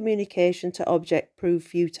all communication to object proved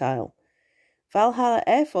futile. Valhalla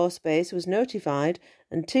Air Force Base was notified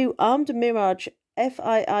and 2 armed Mirage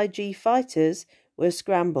FIIG fighters were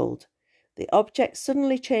scrambled. The object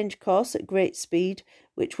suddenly changed course at great speed,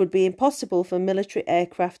 which would be impossible for military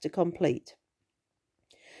aircraft to complete.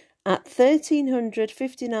 At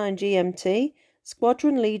 1359 GMT,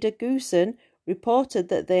 Squadron Leader Goosen reported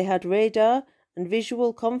that they had radar and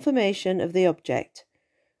visual confirmation of the object.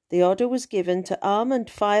 The order was given to arm and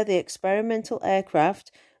fire the experimental aircraft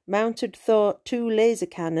mounted Thor 2 laser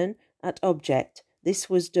cannon at object. This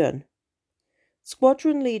was done.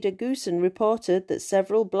 Squadron Leader Goosen reported that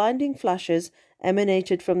several blinding flashes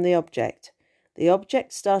emanated from the object. The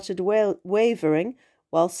object started wavering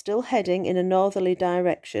while still heading in a northerly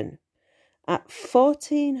direction. At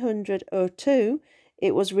 1402,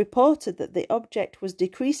 it was reported that the object was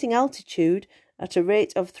decreasing altitude at a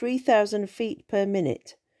rate of 3,000 feet per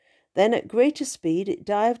minute. Then at greater speed it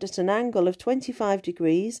dived at an angle of 25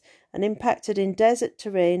 degrees and impacted in desert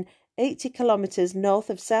terrain 80 kilometres north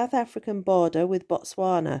of South African border with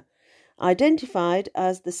Botswana, identified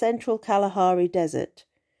as the Central Kalahari Desert.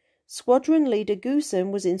 Squadron Leader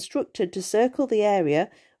Goosen was instructed to circle the area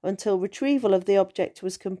until retrieval of the object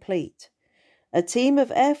was complete. A team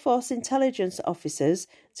of Air Force intelligence officers,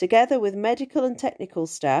 together with medical and technical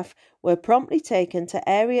staff, were promptly taken to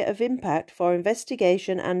area of impact for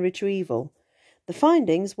investigation and retrieval. The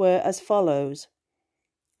findings were as follows.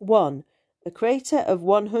 1. A crater of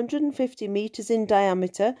 150 metres in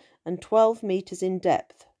diameter and 12 metres in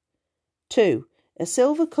depth. 2. A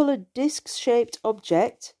silver-coloured disc-shaped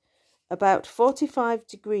object, about 45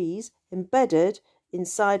 degrees, embedded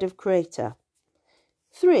inside of crater.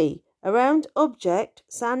 3. A round object,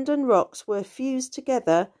 sand and rocks were fused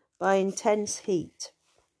together by intense heat.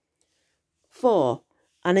 4.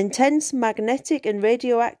 An intense magnetic and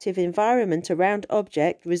radioactive environment around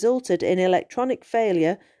object resulted in electronic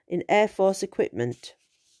failure in Air Force equipment.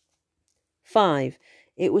 5.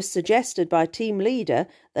 It was suggested by team leader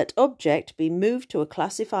that object be moved to a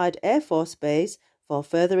classified Air Force base for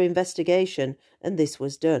further investigation, and this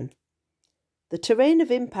was done. The terrain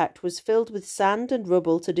of impact was filled with sand and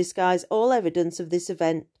rubble to disguise all evidence of this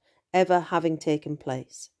event ever having taken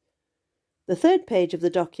place. The third page of the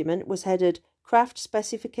document was headed Craft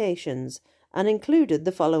Specifications and included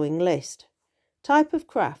the following list. Type of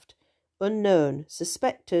craft, unknown,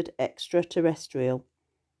 suspected extraterrestrial.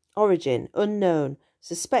 Origin, unknown,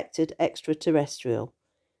 suspected extraterrestrial.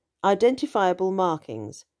 Identifiable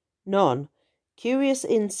markings, none. Curious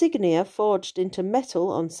insignia forged into metal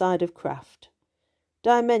on side of craft.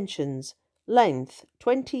 Dimensions, length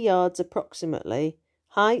 20 yards approximately,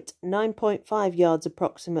 height 9.5 yards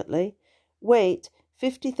approximately, weight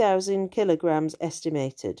 50,000 kilograms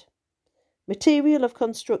estimated. Material of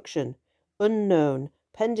construction, unknown,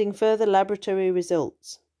 pending further laboratory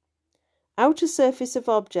results. Outer surface of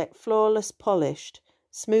object flawless polished,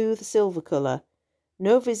 smooth silver colour.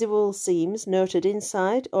 No visible seams noted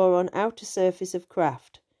inside or on outer surface of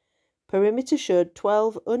craft. Perimeter showed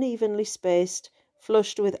 12 unevenly spaced,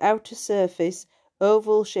 flushed with outer surface,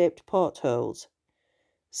 oval-shaped portholes.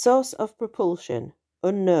 Source of propulsion,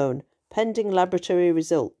 unknown, pending laboratory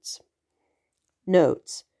results.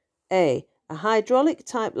 Notes. A. A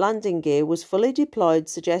hydraulic-type landing gear was fully deployed,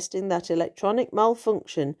 suggesting that electronic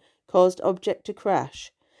malfunction caused object to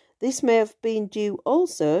crash. This may have been due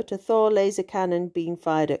also to Thor laser cannon being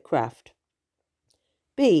fired at craft.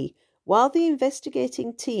 B. While the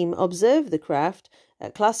investigating team observed the craft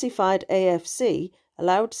at classified AFC, a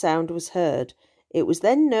loud sound was heard. It was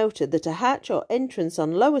then noted that a hatch or entrance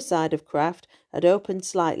on lower side of craft had opened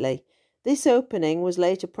slightly. This opening was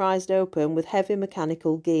later prized open with heavy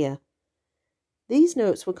mechanical gear. These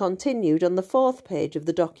notes were continued on the fourth page of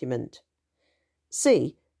the document.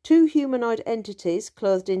 C. 2 humanoid entities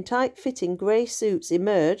clothed in tight-fitting grey suits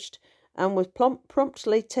emerged and were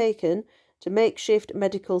promptly taken to makeshift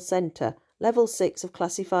medical centre, level 6 of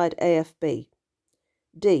classified AFB.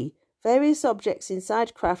 D. Various objects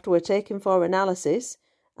inside craft were taken for analysis,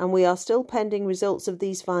 and we are still pending results of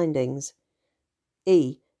these findings.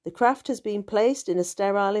 E. The craft has been placed in a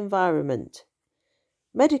sterile environment.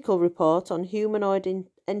 Medical report on humanoid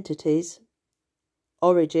entities.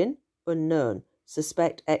 Origin, unknown.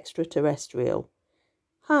 Suspect extraterrestrial.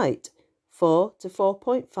 Height, 4 to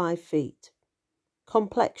 4.5 feet.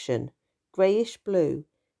 Complexion, greyish blue.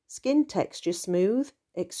 Skin texture smooth,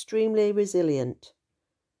 extremely resilient.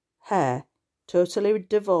 Hair, totally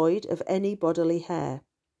devoid of any bodily hair.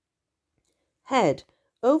 Head,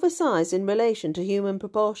 oversized in relation to human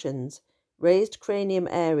proportions. Raised cranium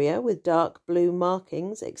area with dark blue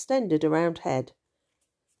markings extended around head.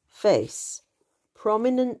 Face,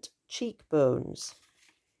 prominent cheekbones.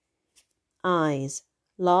 Eyes,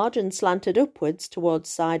 large and slanted upwards towards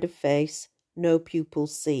side of face, no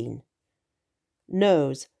pupils seen.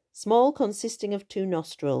 Nose, small consisting of 2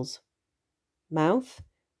 nostrils. Mouth,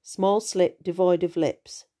 small slit devoid of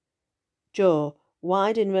lips. Jaw,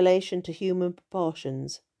 wide in relation to human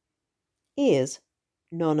proportions. Ears,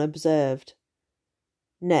 none observed.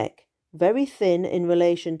 Neck, very thin in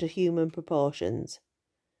relation to human proportions.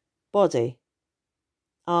 Body.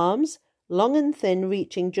 Arms, long and thin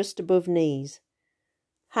reaching just above knees.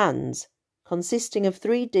 Hands, consisting of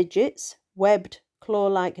 3 digits, webbed,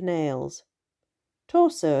 claw-like nails.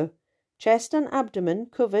 Torso, chest and abdomen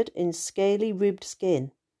covered in scaly ribbed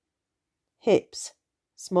skin. Hips,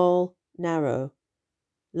 small, narrow.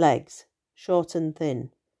 Legs, short and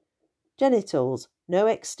thin. Genitals, no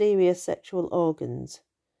exterior sexual organs.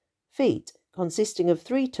 Feet, consisting of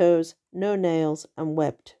 3 toes, no nails and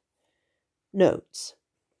webbed. Notes.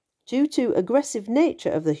 Due to aggressive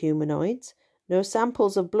nature of the humanoids, no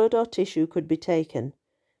samples of blood or tissue could be taken.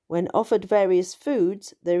 When offered various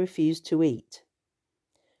foods, they refused to eat.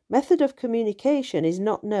 Method of communication is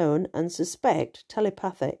not known and suspect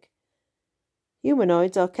telepathic.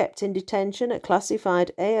 Humanoids are kept in detention at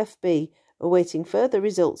classified AFB awaiting further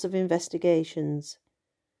results of investigations.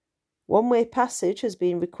 One-way passage has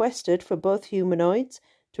been requested for both humanoids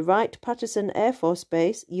to Wright-Patterson Air Force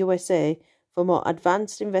Base, USA, for more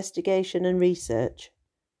advanced investigation and research.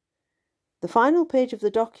 The final page of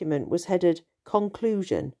the document was headed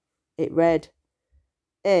Conclusion. It read,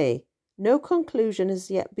 A. No conclusion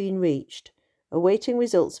has yet been reached, awaiting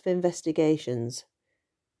results of investigations.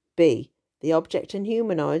 B. The object and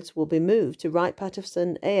humanoids will be moved to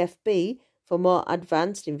Wright-Patterson AFB for more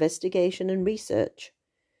advanced investigation and research.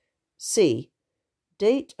 C.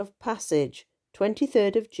 Date of passage,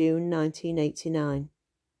 23rd of June 1989.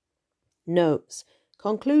 Notes.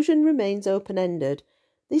 Conclusion remains open-ended.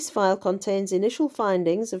 This file contains initial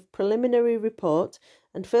findings of preliminary report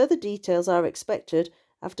and further details are expected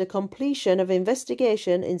after completion of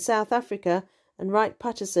investigation in South Africa and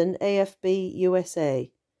Wright-Patterson AFB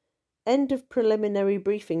USA. End of preliminary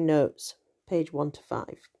briefing notes, page 1 to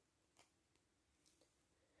 5.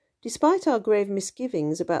 Despite our grave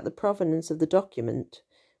misgivings about the provenance of the document,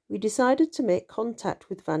 we decided to make contact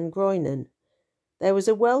with Van Groenen. There was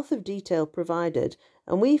a wealth of detail provided,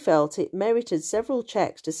 and we felt it merited several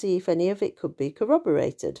checks to see if any of it could be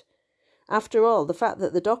corroborated. After all, the fact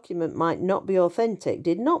that the document might not be authentic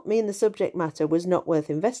did not mean the subject matter was not worth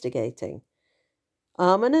investigating.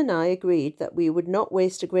 Arman and I agreed that we would not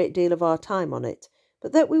waste a great deal of our time on it,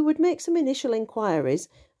 but that we would make some initial inquiries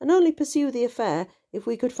and only pursue the affair if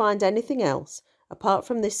we could find anything else, apart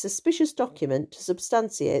from this suspicious document, to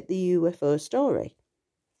substantiate the UFO story.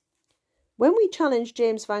 When we challenged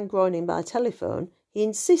James Van Groenen by telephone, he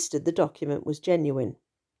insisted the document was genuine.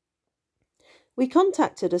 We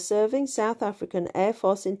contacted a serving South African Air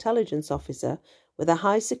Force intelligence officer with a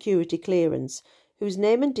high security clearance, whose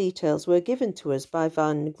name and details were given to us by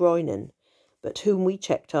Van Groenen, but whom we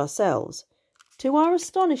checked ourselves. To our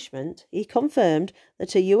astonishment, he confirmed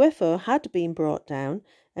that a UFO had been brought down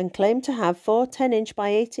and claimed to have 4 10-inch by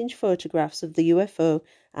 8-inch photographs of the UFO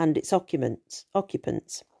and its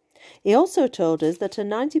occupants. He also told us that a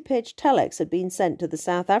 90-page telex had been sent to the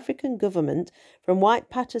South African government from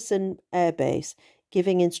Wright-Patterson Air Base,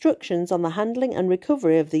 giving instructions on the handling and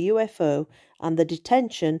recovery of the UFO and the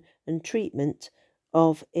detention and treatment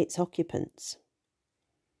of its occupants.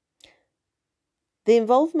 The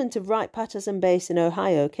involvement of Wright-Patterson Base in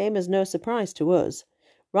Ohio came as no surprise to us.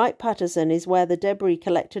 Wright-Patterson is where the debris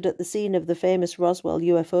collected at the scene of the famous Roswell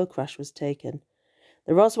UFO crash was taken.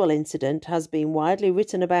 The Roswell incident has been widely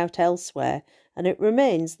written about elsewhere, and it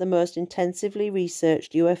remains the most intensively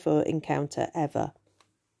researched UFO encounter ever.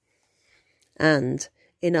 And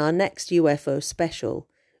in our next UFO special,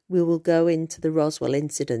 we will go into the Roswell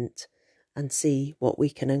incident and see what we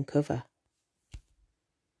can uncover.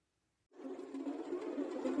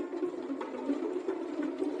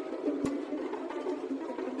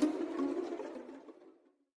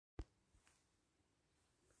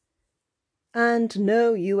 And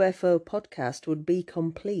no UFO podcast would be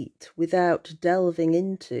complete without delving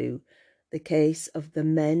into the case of the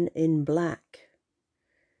Men in Black.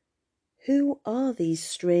 Who are these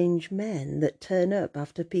strange men that turn up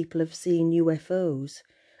after people have seen UFOs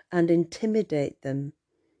and intimidate them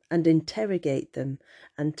and interrogate them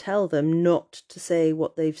and tell them not to say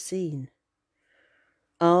what they've seen?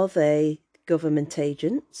 Are they government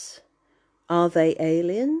agents? Are they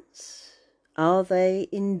aliens? Are they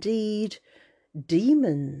indeed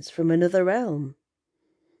demons from another realm?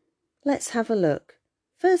 Let's have a look.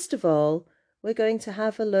 First of all, we're going to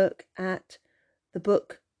have a look at the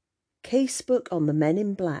book Casebook on the Men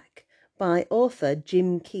in Black by author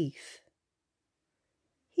Jim Keith.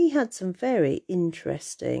 He had some very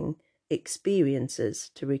interesting experiences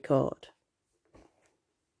to record.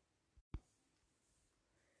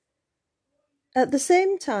 At the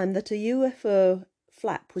same time that a UFO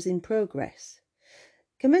flap was in progress,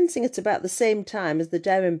 commencing at about the same time as the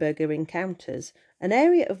Derenberger encounters, an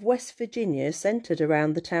area of West Virginia centred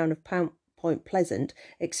around the town of Point Pleasant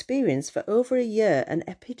experienced for over a year an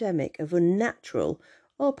epidemic of unnatural,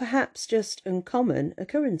 or perhaps just uncommon,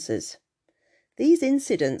 occurrences. These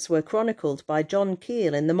incidents were chronicled by John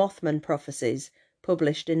Keel in the Mothman Prophecies,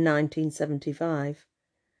 published in 1975.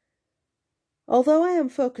 Although I am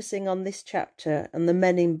focusing on this chapter and the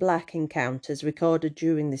Men in Black encounters recorded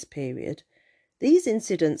during this period, these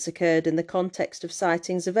incidents occurred in the context of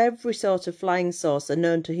sightings of every sort of flying saucer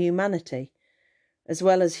known to humanity, as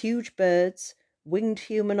well as huge birds, winged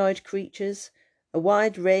humanoid creatures, a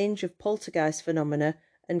wide range of poltergeist phenomena,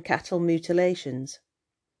 and cattle mutilations.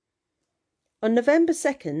 On November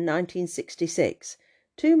 2nd, 1966,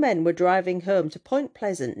 2 men were driving home to Point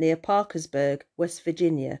Pleasant near Parkersburg, West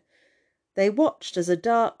Virginia. They watched as a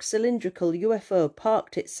dark cylindrical UFO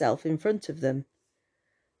parked itself in front of them.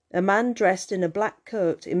 A man dressed in a black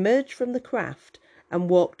coat emerged from the craft and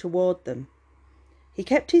walked toward them. He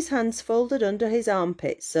kept his hands folded under his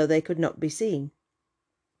armpits so they could not be seen.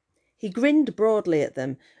 He grinned broadly at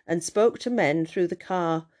them and spoke to men through the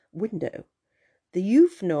car window. The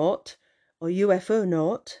UFO-naut, or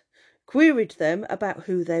UFO-naut, queried them about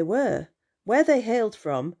who they were, where they hailed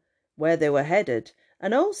from, where they were headed,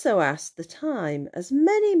 and also asked the time, as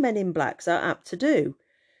many men in blacks are apt to do.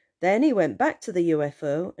 Then he went back to the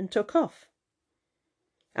UFO and took off.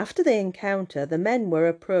 After the encounter, the men were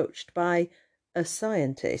approached by a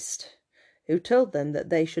scientist who told them that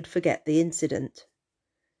they should forget the incident.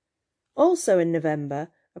 Also in November,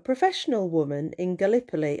 a professional woman in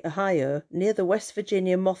Gallipoli, Ohio, near the West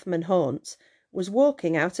Virginia Mothman haunts, was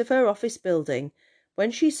walking out of her office building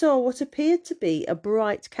when she saw what appeared to be a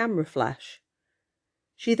bright camera flash.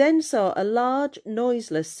 She then saw a large,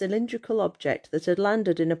 noiseless, cylindrical object that had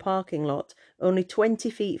landed in a parking lot only 20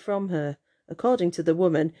 feet from her. According to the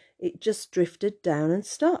woman, it just drifted down and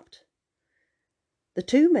stopped. The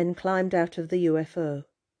two men climbed out of the UFO.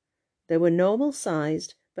 They were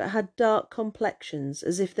normal-sized, but had dark complexions,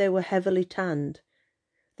 as if they were heavily tanned.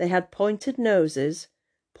 They had pointed noses,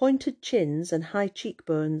 pointed chins and high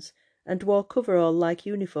cheekbones, and wore coverall-like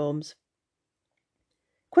uniforms.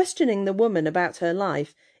 Questioning the woman about her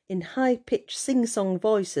life, in high-pitched sing-song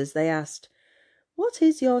voices they asked, "What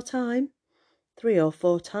is your time?" 3 or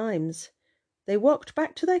 4 times. They walked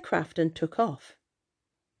back to their craft and took off.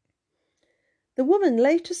 The woman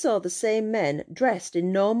later saw the same men dressed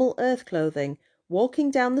in normal Earth clothing walking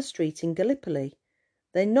down the street in Gallipoli.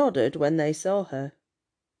 They nodded when they saw her.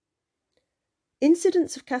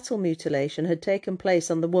 Incidents of cattle mutilation had taken place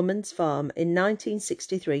on the woman's farm in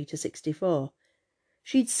 1963 to 64.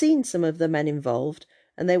 She'd seen some of the men involved,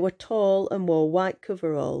 and they were tall and wore white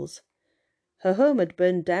coveralls. Her home had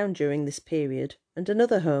burned down during this period, and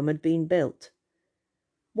another home had been built.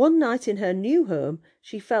 One night in her new home,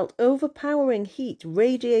 she felt overpowering heat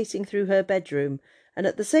radiating through her bedroom, and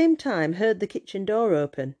at the same time heard the kitchen door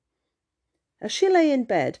open. As she lay in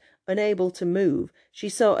bed, unable to move, she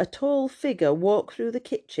saw a tall figure walk through the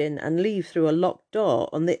kitchen and leave through a locked door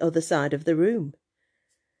on the other side of the room.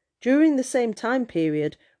 During the same time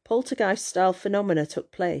period, poltergeist-style phenomena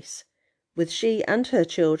took place, with she and her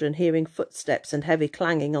children hearing footsteps and heavy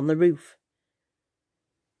clanging on the roof.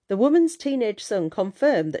 The woman's teenage son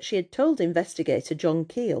confirmed that she had told investigator John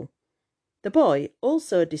Keel. The boy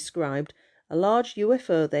also described a large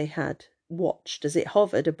UFO they had watched as it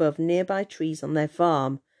hovered above nearby trees on their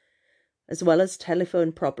farm, as well as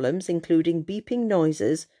telephone problems including beeping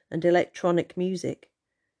noises and electronic music.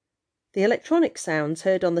 The electronic sounds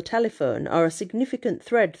heard on the telephone are a significant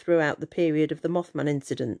thread throughout the period of the Mothman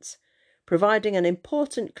incidents, providing an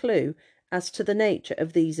important clue as to the nature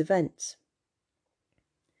of these events.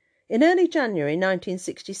 In early January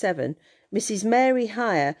 1967, Mrs. Mary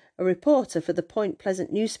Hire, a reporter for the Point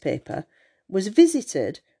Pleasant newspaper, was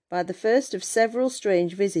visited by the first of several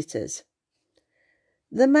strange visitors.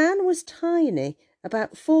 The man was tiny,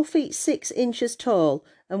 about 4 feet 6 inches tall,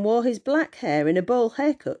 and wore his black hair in a bowl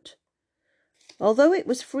haircut. Although it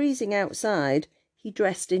was freezing outside, he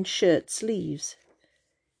dressed in shirt sleeves.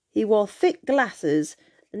 He wore thick glasses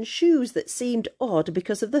and shoes that seemed odd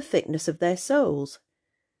because of the thickness of their soles.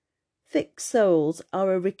 Thick soles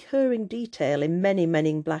are a recurring detail in many Men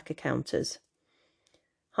in Black encounters.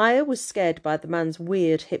 Hire was scared by the man's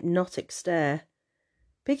weird, hypnotic stare.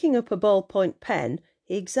 Picking up a ballpoint pen,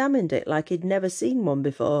 he examined it like he'd never seen one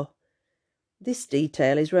before. This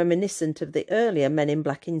detail is reminiscent of the earlier Men in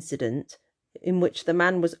Black incident, in which the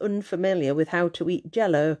man was unfamiliar with how to eat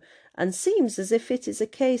jello, and seems as if it is a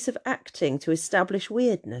case of acting to establish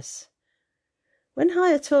weirdness. When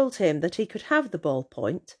Hire told him that he could have the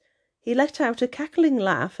ballpoint, he let out a cackling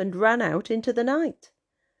laugh and ran out into the night.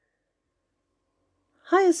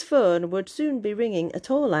 Hire's phone would soon be ringing at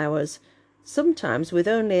all hours, sometimes with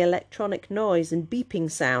only electronic noise and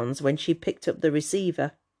beeping sounds when she picked up the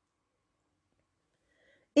receiver.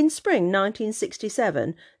 In spring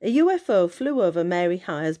 1967, a UFO flew over Mary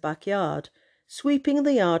Hire's backyard, sweeping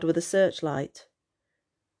the yard with a searchlight.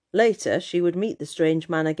 Later she would meet the strange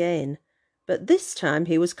man again, but this time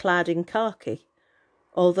he was clad in khaki,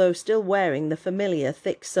 although still wearing the familiar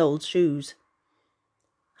thick-soled shoes.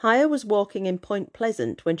 Hire was walking in Point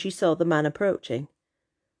Pleasant when she saw the man approaching.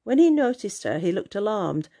 When he noticed her, he looked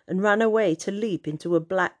alarmed and ran away to leap into a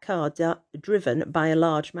black car driven by a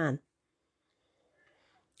large man.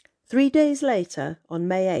 3 days later, on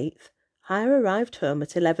May 8th, Hire arrived home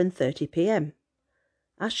at 11:30 p.m.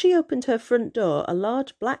 As she opened her front door, a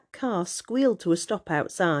large black car squealed to a stop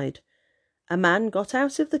outside. A man got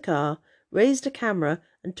out of the car, raised a camera,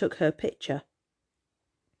 and took her picture.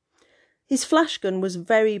 His flash gun was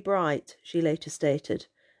very bright, she later stated.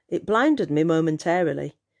 It blinded me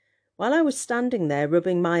momentarily. While I was standing there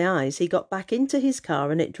rubbing my eyes, he got back into his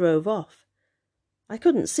car and it drove off. I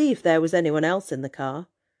couldn't see if there was anyone else in the car.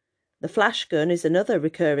 The flash gun is another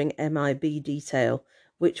recurring MIB detail,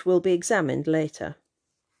 which will be examined later.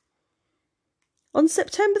 On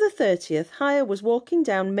September the 30th, Haya was walking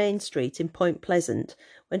down Main Street in Point Pleasant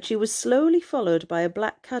when she was slowly followed by a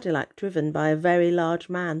black Cadillac driven by a very large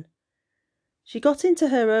man. She got into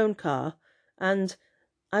her own car, and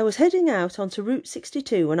I was heading out onto Route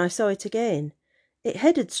 62 when I saw it again. It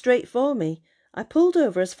headed straight for me. I pulled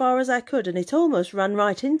over as far as I could, and it almost ran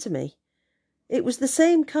right into me. It was the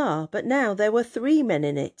same car, but now there were 3 men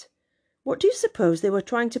in it. What do you suppose they were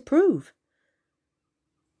trying to prove?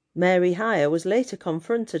 Mary Haya was later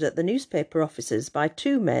confronted at the newspaper offices by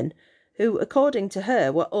 2 men who, according to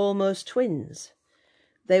her, were almost twins.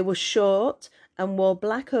 They were short and wore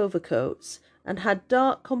black overcoats and had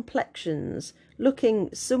dark complexions,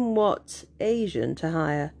 looking somewhat Asian to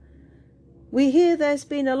Haya. "We hear there's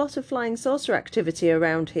been a lot of flying saucer activity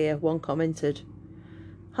around here," one commented.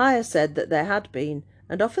 Haya said that there had been,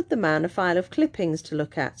 and offered the man a file of clippings to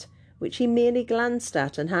look at, which he merely glanced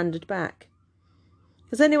at and handed back.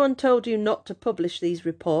 "Has anyone told you not to publish these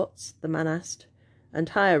reports?" the man asked, and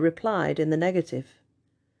Haya replied in the negative.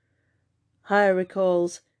 Haya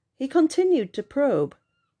recalls, "He continued to probe.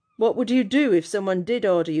 What would you do if someone did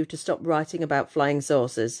order you to stop writing about flying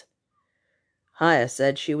saucers?" Haya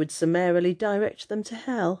said she would summarily direct them to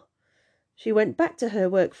hell. She went back to her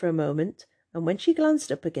work for a moment, and when she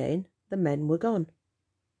glanced up again, the men were gone.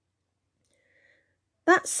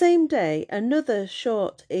 That same day, another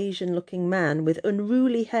short Asian-looking man with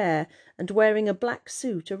unruly hair and wearing a black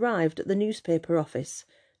suit arrived at the newspaper office,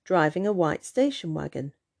 driving a white station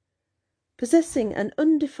wagon. Possessing an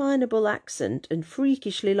undefinable accent and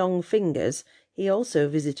freakishly long fingers, he also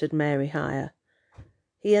visited Mary Haya.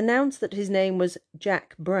 He announced that his name was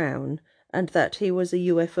Jack Brown and that he was a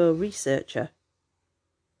UFO researcher.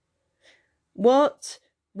 What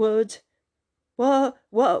would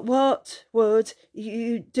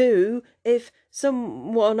you do if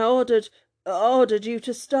someone ordered you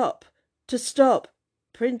to stop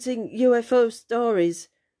printing UFO stories?"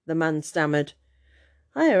 the man stammered.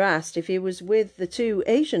 Haya asked if he was with the 2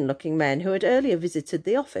 Asian-looking men who had earlier visited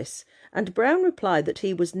the office, and Brown replied that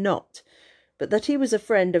he was not, but that he was a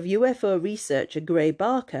friend of UFO researcher Gray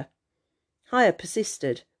Barker. Haya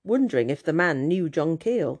persisted, wondering if the man knew John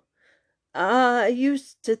Keel. "I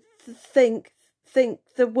used to think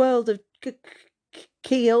the world of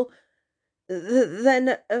Keel.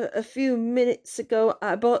 Then a few minutes ago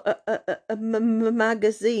I bought a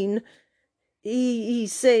magazine. He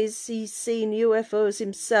says he's seen UFOs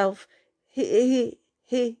himself. He's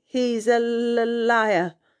a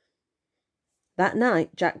liar." That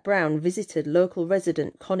night, Jack Brown visited local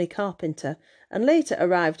resident Connie Carpenter and later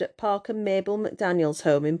arrived at Park and Mabel McDaniel's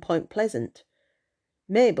home in Point Pleasant.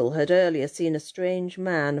 Mabel had earlier seen a strange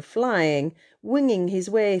man winging his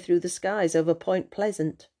way through the skies over Point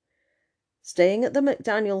Pleasant. Staying at the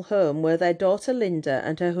McDaniel home were their daughter Linda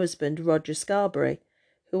and her husband Roger Scarberry,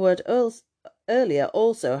 who had earlier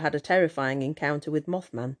also had a terrifying encounter with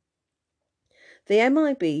Mothman. The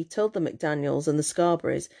MIB told the McDaniels and the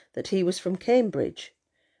Scarberrys that he was from Cambridge,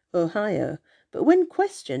 Ohio, but when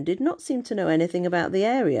questioned did not seem to know anything about the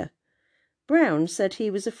area. Brown said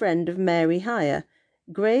he was a friend of Mary Haya,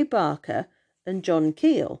 Gray Barker and John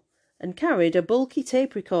Keel, and carried a bulky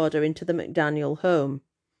tape recorder into the McDaniel home.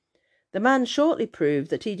 The man shortly proved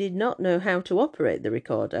that he did not know how to operate the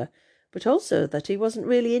recorder, but also that he wasn't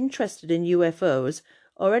really interested in UFOs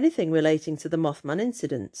or anything relating to the Mothman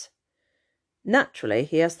incidents. Naturally,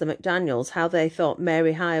 he asked the McDaniels how they thought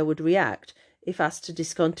Mary Haya would react if asked to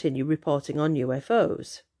discontinue reporting on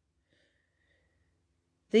UFOs.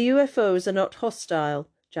 "The UFOs are not hostile,"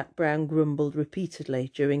 Jack Brown grumbled repeatedly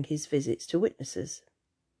during his visits to witnesses.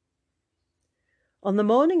 On the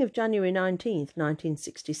morning of January 19,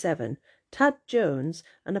 1967, Tad Jones,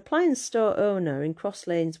 an appliance store owner in Cross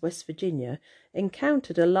Lanes, West Virginia,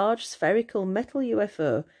 encountered a large spherical metal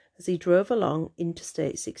UFO as he drove along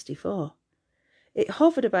Interstate 64. It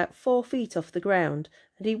hovered about 4 feet off the ground,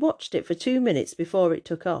 and he watched it for 2 minutes before it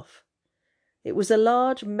took off. "It was a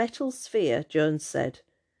large metal sphere," Jones said.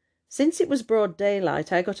 "Since it was broad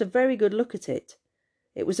daylight, I got a very good look at it.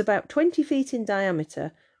 It was about 20 feet in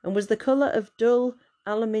diameter and was the colour of dull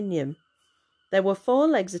aluminium. There were 4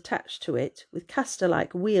 legs attached to it, with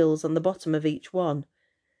caster-like wheels on the bottom of each one.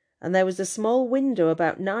 and there was a small window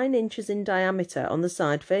about 9 inches in diameter on the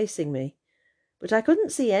side facing me, but I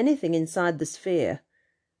couldn't see anything inside the sphere.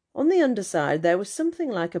 On the underside there was something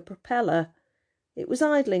like a propeller. It was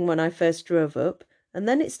idling when I first drove up, and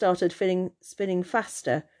then it started spinning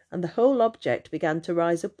faster, and the whole object began to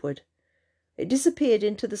rise upward. It disappeared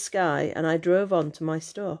into the sky, and I drove on to my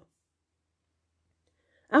store.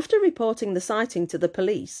 After reporting the sighting to the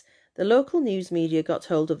police, the local news media got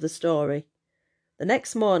hold of the story. The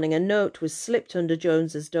next morning a note was slipped under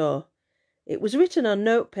Jones's door. It was written on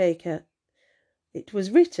notebook paper, in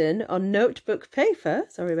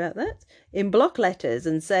block letters,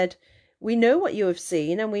 and said, "We know what you have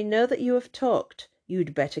seen, and we know that you have talked.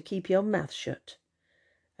 You'd better keep your mouth shut."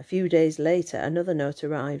 A few days later another note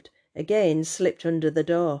arrived, again slipped under the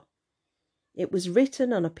door. It was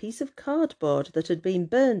written on a piece of cardboard that had been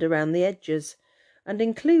burned around the edges, and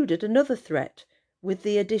included another threat, with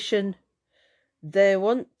the addition, "There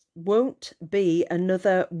won't be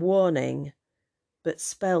another warning," but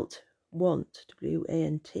spelt want,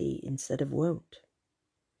 W-A-N-T, instead of won't.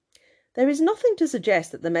 There is nothing to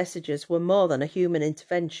suggest that the messages were more than a human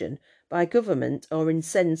intervention by government or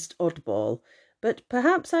incensed oddball, but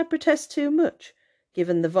perhaps I protest too much,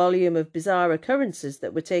 given the volume of bizarre occurrences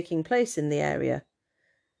that were taking place in the area.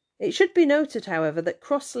 It should be noted, however, that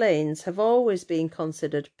cross lanes have always been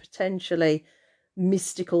considered potentially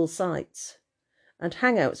mystical sites and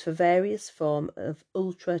hangouts for various forms of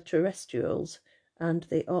ultra-terrestrials and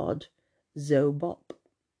the odd Zobop.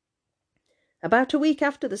 About a week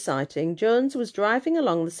after the sighting, Jones was driving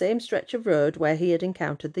along the same stretch of road where he had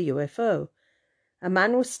encountered the UFO. A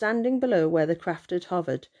man was standing below where the craft had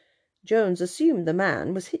hovered. Jones assumed the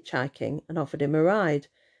man was hitchhiking and offered him a ride,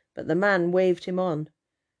 but the man waved him on.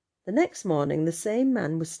 The next morning the same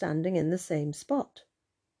man was standing in the same spot.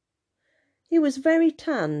 He was very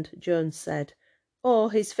tanned, Jones said,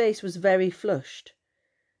 or his face was very flushed.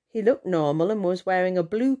 He looked normal and was wearing a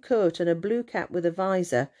blue coat and a blue cap with a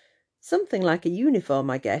visor, something like a uniform,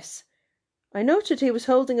 I guess. I noted he was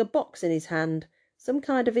holding a box in his hand, some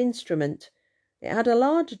kind of instrument. It had a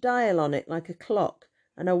large dial on it like a clock,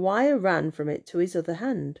 and a wire ran from it to his other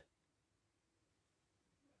hand.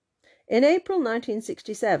 In April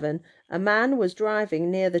 1967, a man was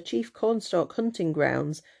driving near the Chief Cornstalk hunting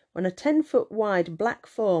grounds when a 10-foot wide black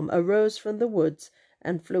form arose from the woods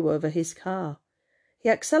and flew over his car. He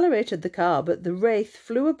accelerated the car, but the wraith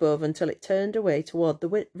flew above until it turned away toward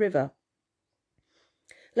the river.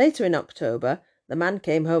 Later in October, the man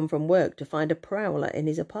came home from work to find a prowler in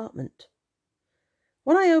his apartment.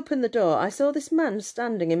 "When I opened the door, I saw this man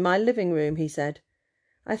standing in my living room," he said.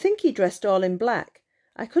 "I think he dressed all in black.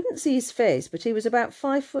 I couldn't see his face, but he was about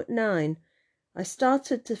 5'9". I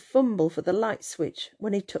started to fumble for the light switch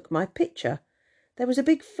when he took my picture. There was a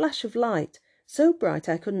big flash of light, so bright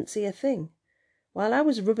I couldn't see a thing. While I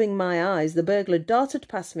was rubbing my eyes, the burglar darted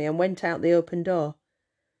past me and went out the open door.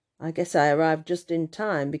 I guess I arrived just in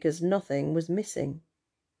time because nothing was missing."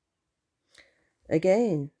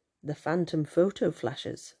 Again, the phantom photo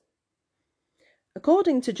flashes.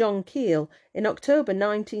 According to John Keel, in October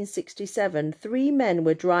 1967, 3 men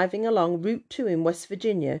were driving along Route 2 in West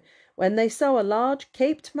Virginia when they saw a large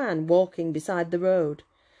caped man walking beside the road.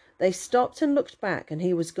 They stopped and looked back, and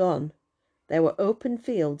he was gone. There were open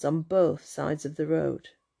fields on both sides of the road.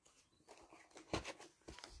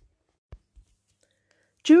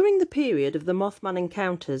 During the period of the Mothman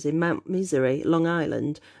encounters in Mount Misery, Long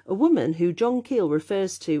Island, a woman who John Keel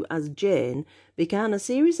refers to as Jane began a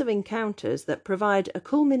series of encounters that provide a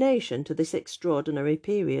culmination to this extraordinary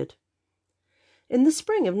period. In the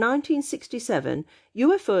spring of 1967,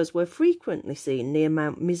 UFOs were frequently seen near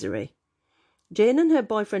Mount Misery. Jane and her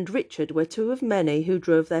boyfriend Richard were 2 of many who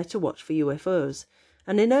drove there to watch for UFOs,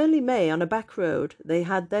 and in early May on a back road they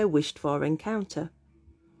had their wished-for encounter.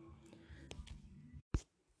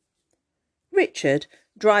 Richard,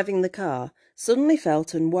 driving the car, suddenly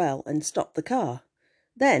felt unwell and stopped the car.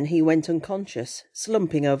 Then he went unconscious,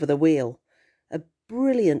 slumping over the wheel. A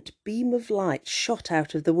brilliant beam of light shot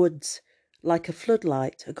out of the woods, like a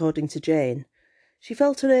floodlight, according to Jane. She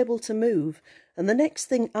felt unable to move, and the next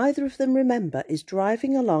thing either of them remember is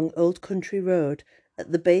driving along Old Country Road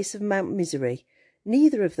at the base of Mount Misery.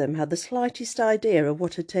 Neither of them had the slightest idea of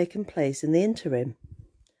what had taken place in the interim.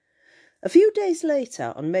 A few days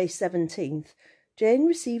later, on May 17th, Jane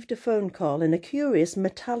received a phone call in a curious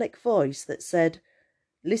metallic voice that said,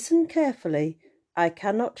 "Listen carefully, I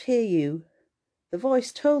cannot hear you." The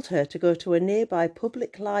voice told her to go to a nearby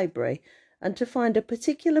public library and to find a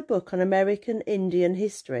particular book on American Indian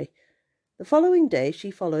history. The following day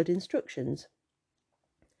she followed instructions.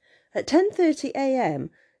 At 10:30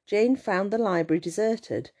 a.m, Jane found the library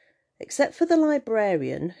deserted, except for the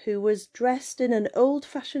librarian, who was dressed in an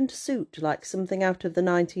old-fashioned suit like something out of the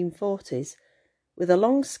 1940s, with a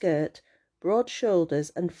long skirt, broad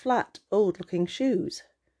shoulders and flat, old-looking shoes.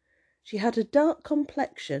 She had a dark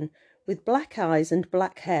complexion, with black eyes and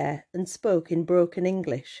black hair, and spoke in broken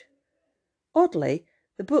English. Oddly,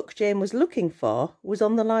 the book Jane was looking for was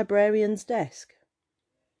on the librarian's desk.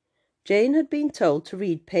 Jane had been told to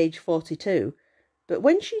read page 42, but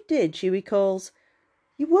when she did, she recalls,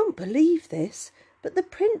 "You won't believe this, but the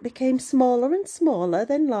print became smaller and smaller,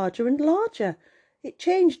 then larger and larger. It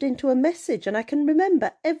changed into a message, and I can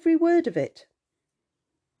remember every word of it."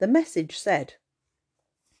 The message said,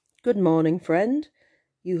 "Good morning, friend.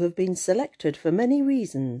 You have been selected for many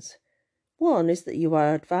reasons. One is that you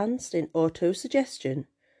are advanced in autosuggestion.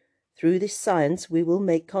 Through this science we will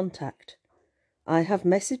make contact. I have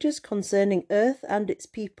messages concerning Earth and its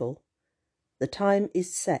people. The time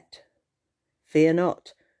is set. Fear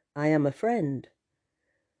not, I am a friend.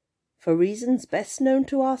 For reasons best known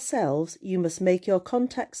to ourselves, you must make your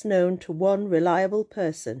contacts known to one reliable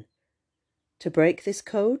person. To break this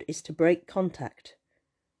code is to break contact.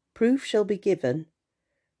 Proof shall be given.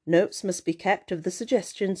 Notes must be kept of the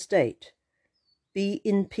suggestion state. Be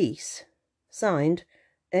in peace. Signed,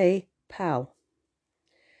 A. Powell."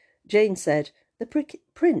 Jane said, "The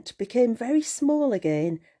print became very small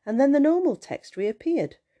again, and then the normal text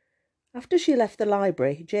reappeared. After she left the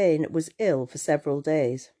library, Jane was ill for several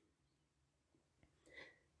days."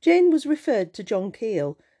 Jane was referred to John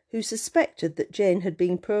Keel, who suspected that Jane had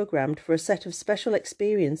been programmed for a set of special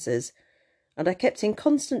experiences, and I kept in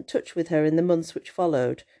constant touch with her in the months which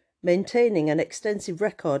followed, maintaining an extensive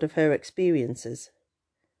record of her experiences.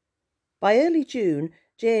 By early June,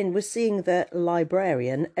 Jane was seeing the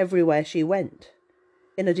librarian everywhere she went.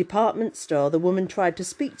 In a department store, the woman tried to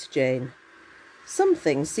speak to Jane.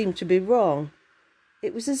 Something seemed to be wrong.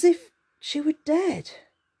 It was as if she were dead.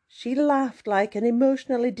 She laughed like an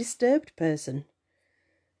emotionally disturbed person.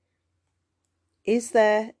 "Is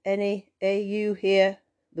there any AU here?"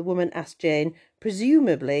 the woman asked Jane,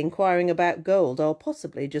 presumably inquiring about gold or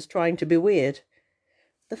possibly just trying to be weird.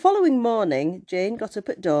 The following morning, Jane got up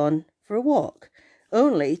at dawn for a walk,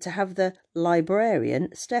 only to have the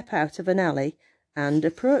librarian step out of an alley and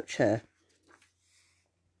approach her.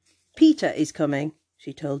 "Peter is coming,"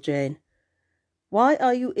 she told Jane. "Why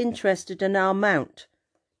are you interested in our mount?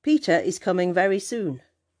 Peter is coming very soon."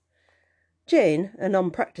 Jane, a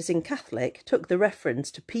non-practising Catholic, took the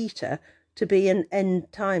reference to Peter to be an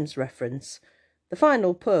end times reference, the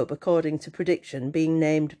final pope, according to prediction, being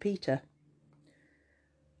named Peter.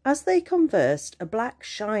 As they conversed, a black,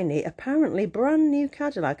 shiny, apparently brand new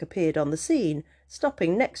Cadillac appeared on the scene,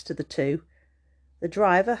 stopping next to the two. The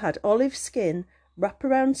driver had olive skin,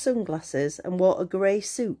 wraparound sunglasses, and wore a grey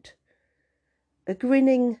suit. A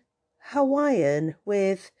grinning Hawaiian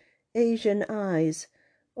with Asian eyes,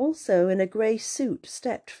 also in a grey suit,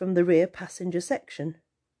 stepped from the rear passenger section.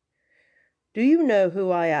 "Do you know who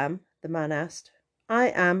I am?" the man asked. "I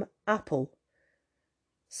am Apple,"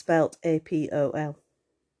 spelt Apol.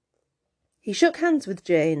 He shook hands with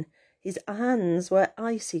Jane. His hands were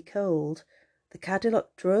icy cold. The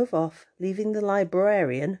Cadillac drove off, leaving the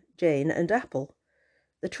librarian, Jane and Apple.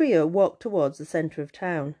 The trio walked towards the centre of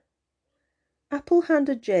town. Apple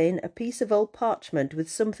handed Jane a piece of old parchment with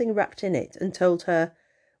something wrapped in it and told her,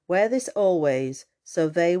 "Wear this always, so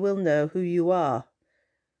they will know who you are."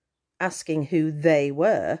 Asking who they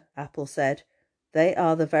were, Apple said, "They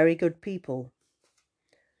are the very good people."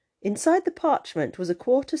 Inside the parchment was a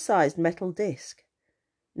quarter-sized metal disc.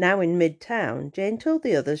 Now in mid-town, Jane told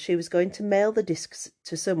the others she was going to mail the discs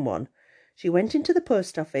to someone. She went into the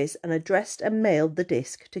post office and addressed and mailed the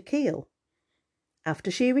disc to Keel. After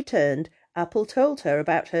she returned, Apple told her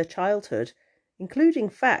about her childhood, including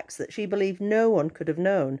facts that she believed no one could have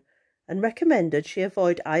known, and recommended she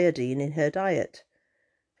avoid iodine in her diet.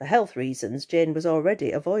 For health reasons, Jane was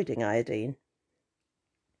already avoiding iodine.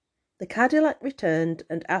 The Cadillac returned,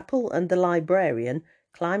 and Apple and the librarian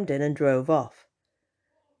climbed in and drove off.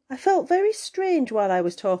 "I felt very strange while I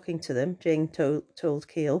was talking to them," Jane told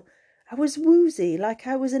Keel. "I was woozy, like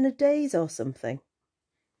I was in a daze or something."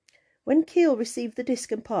 When Keel received the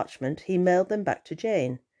disc and parchment, he mailed them back to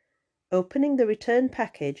Jane. Opening the return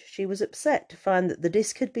package, she was upset to find that the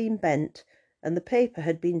disc had been bent and the paper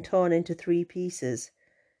had been torn into 3 pieces.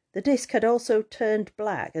 The disc had also turned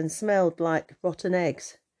black and smelled like rotten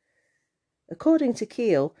eggs. According to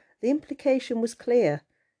Keel, the implication was clear.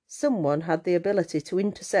 Someone had the ability to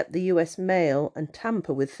intercept the US mail and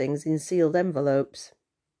tamper with things in sealed envelopes.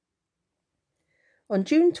 On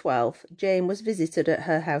June 12th, Jane was visited at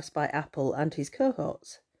her house by Apple and his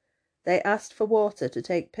cohorts. They asked for water to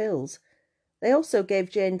take pills. They also gave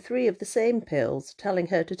Jane 3 of the same pills, telling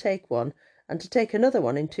her to take one and to take another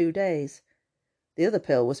one in 2 days. The other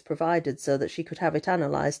pill was provided so that she could have it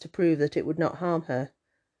analysed to prove that it would not harm her.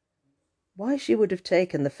 Why she would have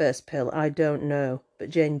taken the first pill, I don't know, but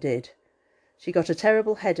Jane did. She got a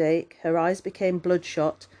terrible headache, her eyes became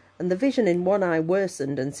bloodshot, and the vision in one eye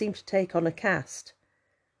worsened and seemed to take on a cast.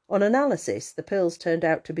 On analysis, the pills turned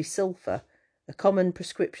out to be sulphur, a common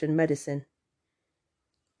prescription medicine.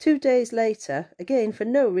 2 days later, again for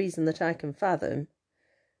no reason that I can fathom,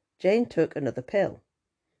 Jane took another pill.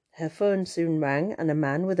 Her phone soon rang, and a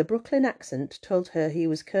man with a Brooklyn accent told her he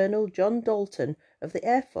was Colonel John Dalton of the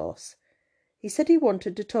Air Force. He said he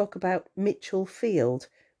wanted to talk about Mitchell Field,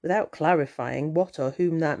 without clarifying what or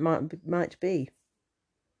whom that might be.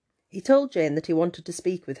 He told Jane that he wanted to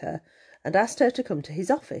speak with her, and asked her to come to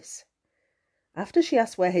his office. After she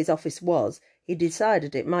asked where his office was, he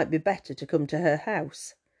decided it might be better to come to her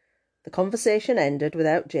house. The conversation ended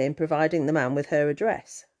without Jane providing the man with her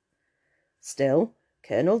address. Still,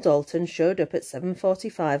 Colonel Dalton showed up at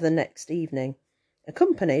 7:45 the next evening,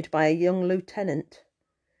 accompanied by a young lieutenant.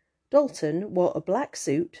 Dalton wore a black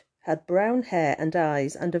suit, had brown hair and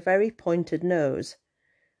eyes, and a very pointed nose.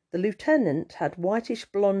 The lieutenant had whitish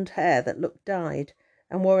blonde hair that looked dyed,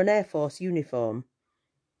 and wore an Air Force uniform.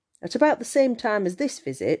 At about the same time as this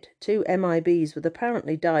visit, 2 MIBs with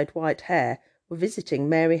apparently dyed white hair were visiting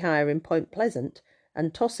Mary Hire in Point Pleasant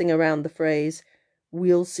and tossing around the phrase,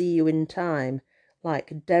 "We'll see you in time,"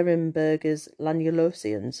 like Derenberger's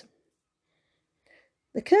Lanulosians.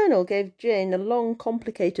 The Colonel gave Jane a long,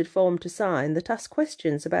 complicated form to sign that asked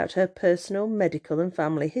questions about her personal, medical and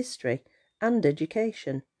family history and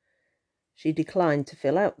education. She declined to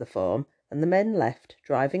fill out the form, and the men left,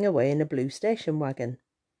 driving away in a blue station wagon.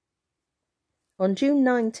 On June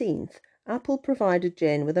 19th, Apple provided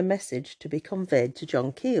Jane with a message to be conveyed to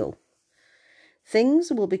John Keel.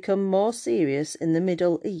 Things will become more serious in the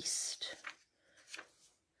Middle East.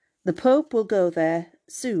 The Pope will go there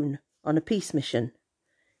soon on a peace mission.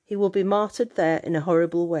 He will be martyred there in a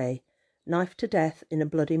horrible way, knifed to death in a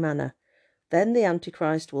bloody manner. Then the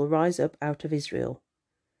Antichrist will rise up out of Israel.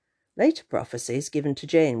 Later prophecies given to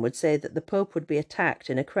Jane would say that the Pope would be attacked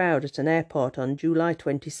in a crowd at an airport on July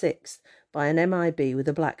 26th by an MIB with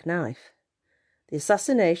a black knife. The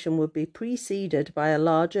assassination would be preceded by a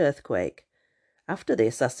large earthquake. After the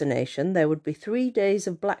assassination, there would be 3 days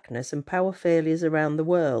of blackness and power failures around the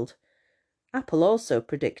world. Apple also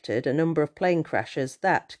predicted a number of plane crashes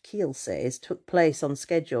that, Keel says, took place on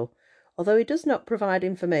schedule, although he does not provide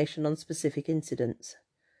information on specific incidents.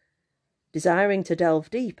 Desiring to delve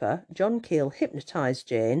deeper, John Keel hypnotized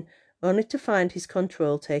Jane, only to find his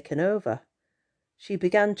control taken over. She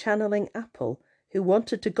began channeling Apple, who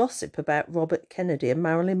wanted to gossip about Robert Kennedy and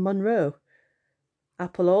Marilyn Monroe.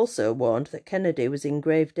 Apple also warned that Kennedy was in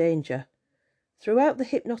grave danger. Throughout the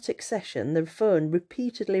hypnotic session, the phone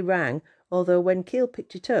repeatedly rang, although when Keel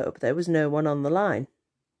picked it up, there was no one on the line.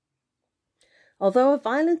 Although a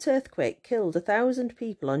violent earthquake killed 1,000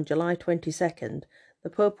 people on July 22nd, the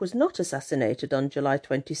Pope was not assassinated on July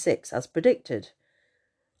 26 as predicted.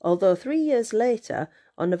 Although 3 years later,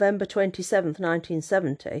 on November 27,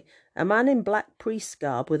 1970, a man in black priest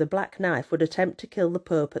garb with a black knife would attempt to kill the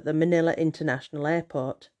Pope at the Manila International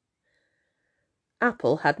Airport.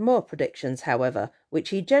 Apple had more predictions, however, which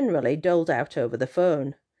he generally doled out over the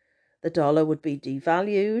phone. The dollar would be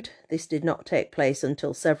devalued. This did not take place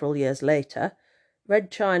until several years later. Red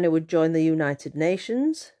China would join the United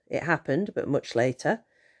Nations. It happened, but much later.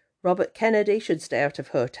 Robert Kennedy should stay out of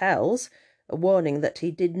hotels, a warning that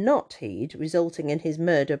he did not heed, resulting in his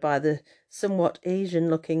murder by the somewhat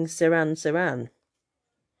Asian-looking Sirhan Sirhan.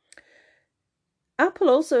 Apple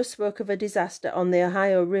also spoke of a disaster on the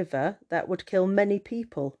Ohio River that would kill many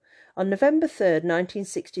people. On November 3,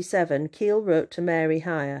 1967, Keel wrote to Mary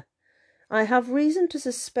Hire, "I have reason to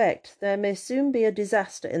suspect there may soon be a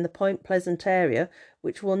disaster in the Point Pleasant area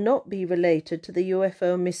which will not be related to the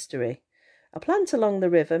UFO mystery. A plant along the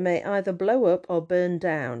river may either blow up or burn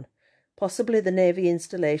down. Possibly the Navy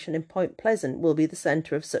installation in Point Pleasant will be the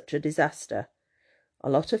centre of such a disaster. A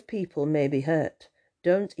lot of people may be hurt.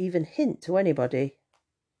 Don't even hint to anybody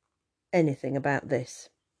anything about this."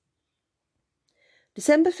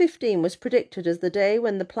 December 15 was predicted as the day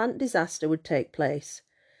when the plant disaster would take place.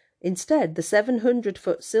 Instead, the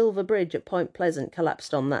 700-foot silver bridge at Point Pleasant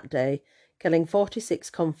collapsed on that day, killing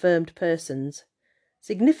 46 confirmed persons.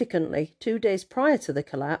 Significantly, 2 days prior to the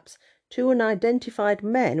collapse, 2 unidentified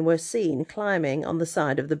men were seen climbing on the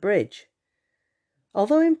side of the bridge.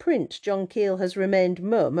 Although in print John Keel has remained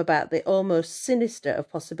mum about the almost sinister of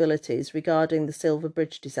possibilities regarding the Silver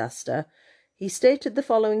Bridge disaster, he stated the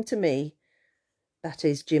following to me, that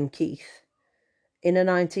is Jim Keith, in a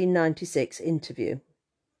 1996 interview.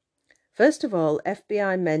 First of all,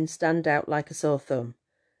 FBI men stand out like a sore thumb.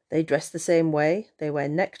 They dress the same way, they wear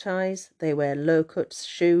neckties, they wear low-cut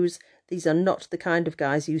shoes. These are not the kind of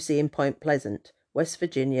guys you see in Point Pleasant, West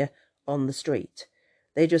Virginia, on the street.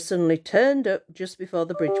 They just suddenly turned up just before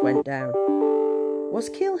the bridge went down. Was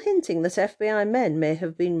Keel hinting that FBI men may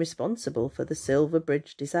have been responsible for the Silver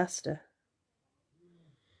Bridge disaster?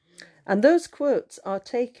 And those quotes are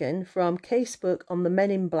taken from Casebook on the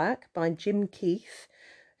Men in Black by Jim Keith,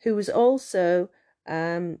 who was also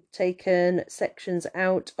taken sections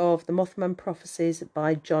out of the Mothman Prophecies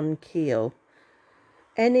by John Keel.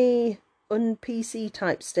 Any un-PC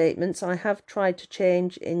type statements I have tried to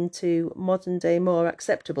change into modern day more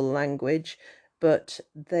acceptable language, but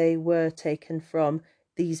they were taken from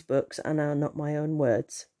these books and are not my own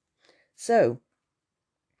words. So,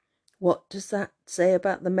 what does that say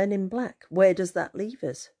about the Men in Black? Where does that leave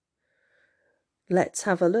us? Let's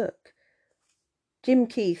have a look. Jim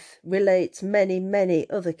Keith relates many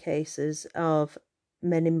other cases of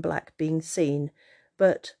Men in Black being seen,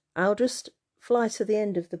 but I'll just fly to the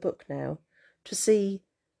end of the book now to see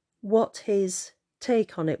what his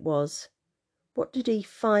take on it was. What did he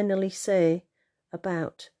finally say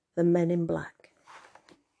about the Men in Black?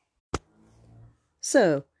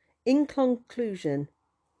 So, in conclusion,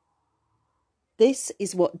 this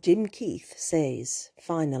is what Jim Keith says,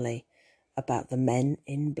 finally, about the Men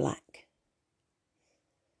in Black.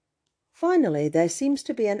 Finally, there seems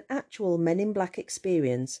to be an actual Men in Black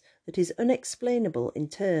experience that is unexplainable in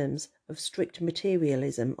terms of strict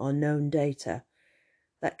materialism or known data,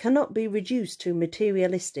 that cannot be reduced to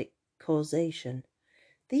materialistic causation.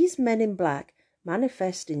 These Men in Black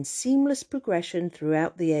manifest in seamless progression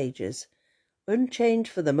throughout the ages,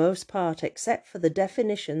 unchanged for the most part except for the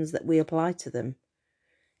definitions that we apply to them.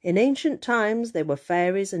 In ancient times they were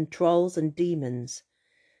fairies and trolls and demons.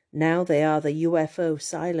 Now they are the UFO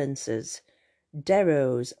silencers,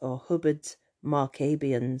 Deros or Hubbard's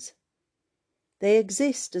Markabians. They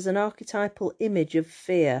exist as an archetypal image of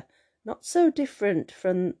fear, not so different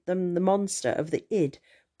from the monster of the id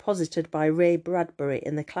posited by Ray Bradbury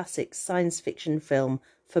in the classic science fiction film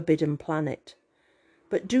Forbidden Planet.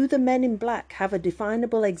 But do the Men in Black have a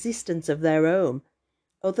definable existence of their own,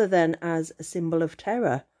 other than as a symbol of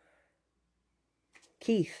terror?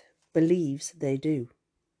 Keith believes they do.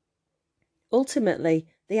 Ultimately,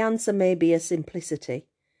 the answer may be a simplicity.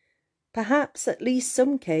 Perhaps, at least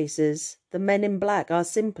some cases, the Men in Black are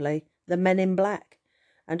simply the Men in Black,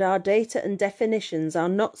 and our data and definitions are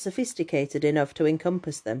not sophisticated enough to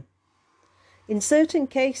encompass them. In certain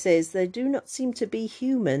cases, they do not seem to be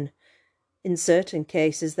human. In certain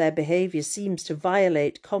cases, their behaviour seems to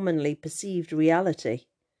violate commonly perceived reality.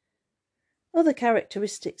 Other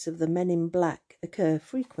characteristics of the Men in Black occur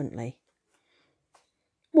frequently.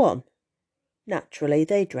 1. Naturally,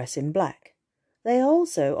 they dress in black. They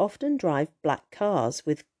also often drive black cars,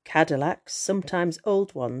 with Cadillacs, sometimes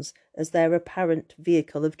old ones, as their apparent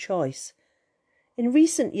vehicle of choice. In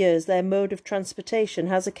recent years, their mode of transportation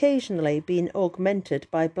has occasionally been augmented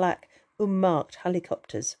by black, unmarked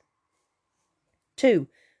helicopters. 2.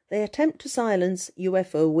 They attempt to silence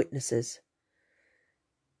UFO witnesses.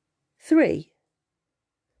 3.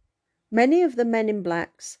 Many of the Men in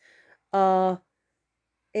Blacks are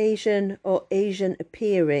Asian or Asian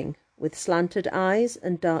appearing, with slanted eyes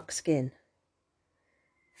and dark skin.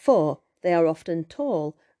 4. They are often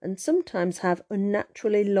tall and sometimes have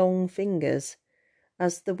unnaturally long fingers.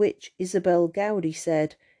 As the witch Isabel Gowdy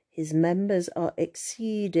said, his members are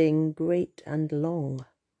exceeding great and long.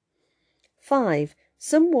 5.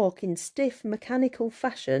 Some walk in stiff mechanical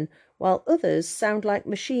fashion, while others sound like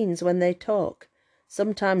machines when they talk.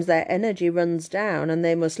 Sometimes their energy runs down and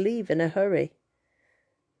they must leave in a hurry.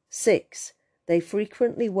 6. They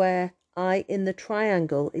frequently wear eye in the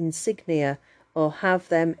triangle insignia or have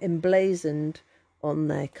them emblazoned on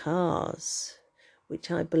their cars, which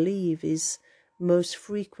I believe is most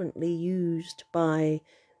frequently used by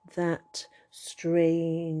that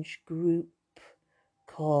strange group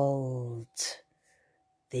called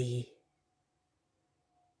the...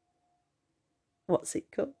 What's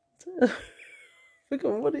it called?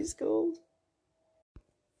 Forgot what it's called.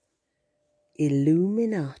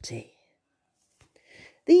 Illuminati.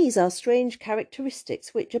 These are strange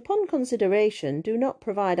characteristics which, upon consideration, do not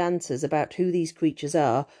provide answers about who these creatures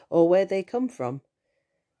are or where they come from.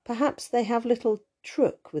 Perhaps they have little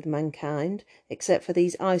truck with mankind, except for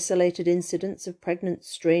these isolated incidents of pregnant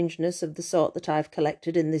strangeness of the sort that I've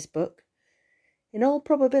collected in this book. In all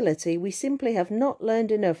probability, we simply have not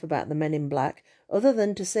learned enough about the Men in Black other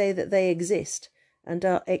than to say that they exist and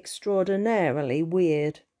are extraordinarily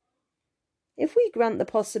weird. If we grant the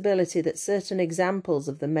possibility that certain examples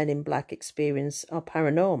of the Men in Black experience are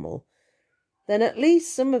paranormal, then at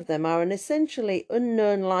least some of them are an essentially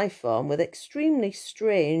unknown life form with extremely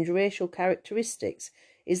strange racial characteristics,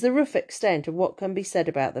 is the rough extent of what can be said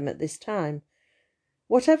about them at this time.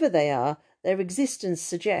 Whatever they are, their existence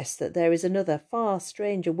suggests that there is another far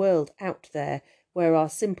stranger world out there where our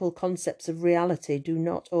simple concepts of reality do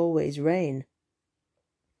not always reign.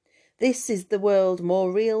 This is the world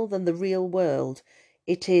more real than the real world.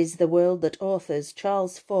 It is the world that authors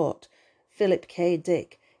Charles Fort, Philip K.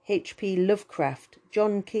 Dick, H.P. Lovecraft,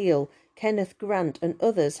 John Keel, Kenneth Grant and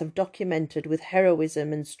others have documented with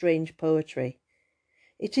heroism and strange poetry.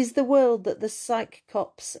 It is the world that the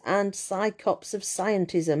psychops and psychops of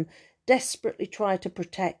scientism desperately try to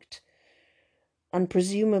protect, and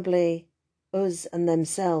presumably us and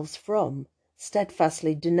themselves from,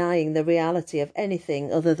 steadfastly denying the reality of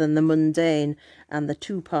anything other than the mundane and the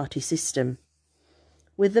two-party system.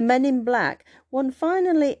 With the Men in Black, one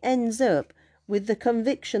finally ends up with the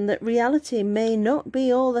conviction that reality may not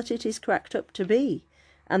be all that it is cracked up to be,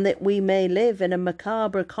 and that we may live in a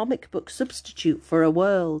macabre comic book substitute for a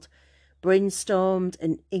world, brainstormed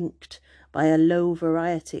and inked by a low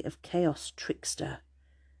variety of chaos trickster,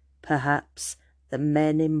 perhaps the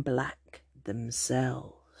Men in Black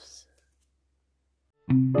themselves.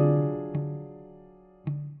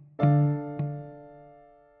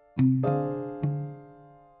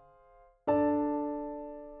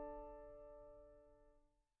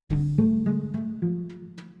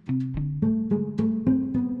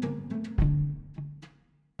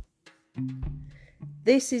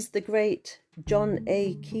 This is the great John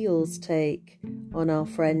A. Keel's take on our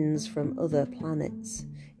friends from other planets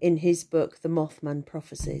in his book The Mothman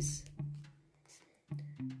Prophecies.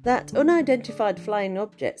 That unidentified flying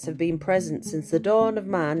objects have been present since the dawn of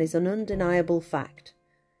man is an undeniable fact.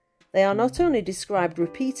 They are not only described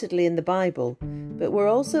repeatedly in the Bible, but were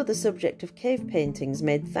also the subject of cave paintings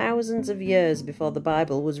made thousands of years before the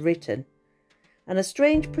Bible was written. And a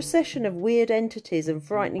strange procession of weird entities and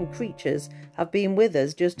frightening creatures have been with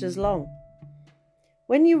us just as long.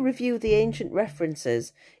 When you review the ancient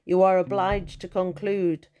references, you are obliged to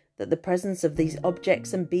conclude that the presence of these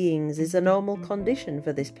objects and beings is a normal condition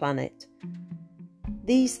for this planet.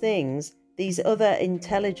 These things, these other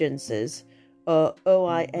intelligences, or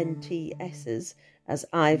OINTSs, as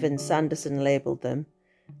Ivan Sanderson labelled them,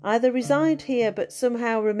 either reside here but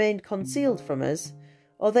somehow remain concealed from us,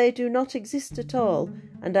 or they do not exist at all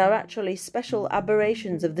and are actually special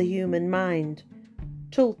aberrations of the human mind,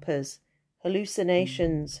 tulpas,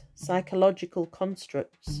 hallucinations, psychological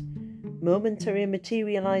constructs, momentary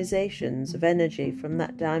materializations of energy from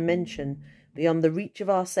that dimension beyond the reach of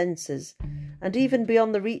our senses and even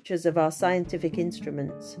beyond the reaches of our scientific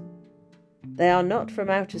instruments. They are not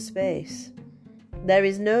from outer space. There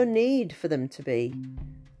is no need for them to be.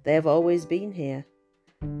 They have always been here.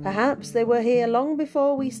 Perhaps they were here long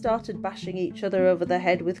before we started bashing each other over the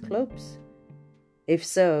head with clubs. If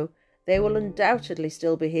so, they will undoubtedly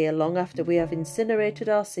still be here long after we have incinerated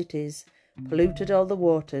our cities, polluted all the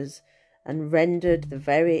waters, and rendered the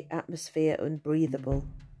very atmosphere unbreathable.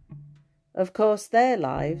 Of course, their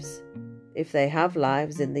lives, if they have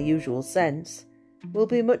lives in the usual sense, will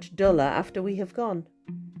be much duller after we have gone.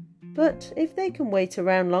 But if they can wait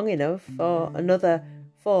around long enough for another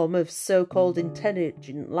form of so-called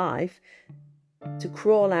intelligent life to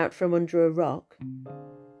crawl out from under a rock,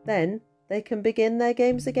 then they can begin their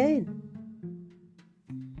games again.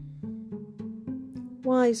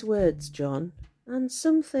 Wise words, John, and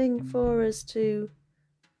something for us to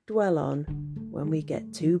dwell on when we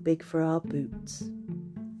get too big for our boots.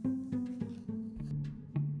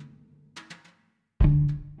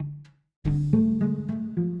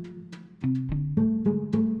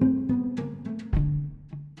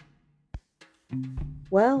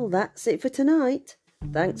 Well, that's it for tonight.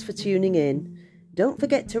 Thanks for tuning in. Don't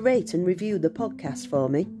forget to rate and review the podcast for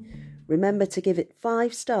me. Remember to give it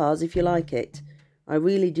 5 stars if you like it. I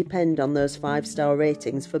really depend on those 5-star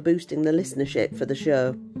ratings for boosting the listenership for the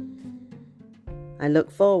show. I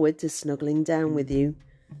look forward to snuggling down with you.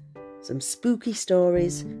 Some spooky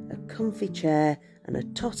stories, a comfy chair, and a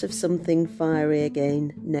tot of something fiery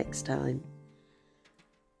again next time.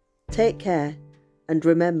 Take care, and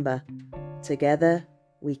remember, together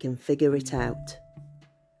we can figure it out.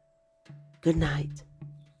 Good night.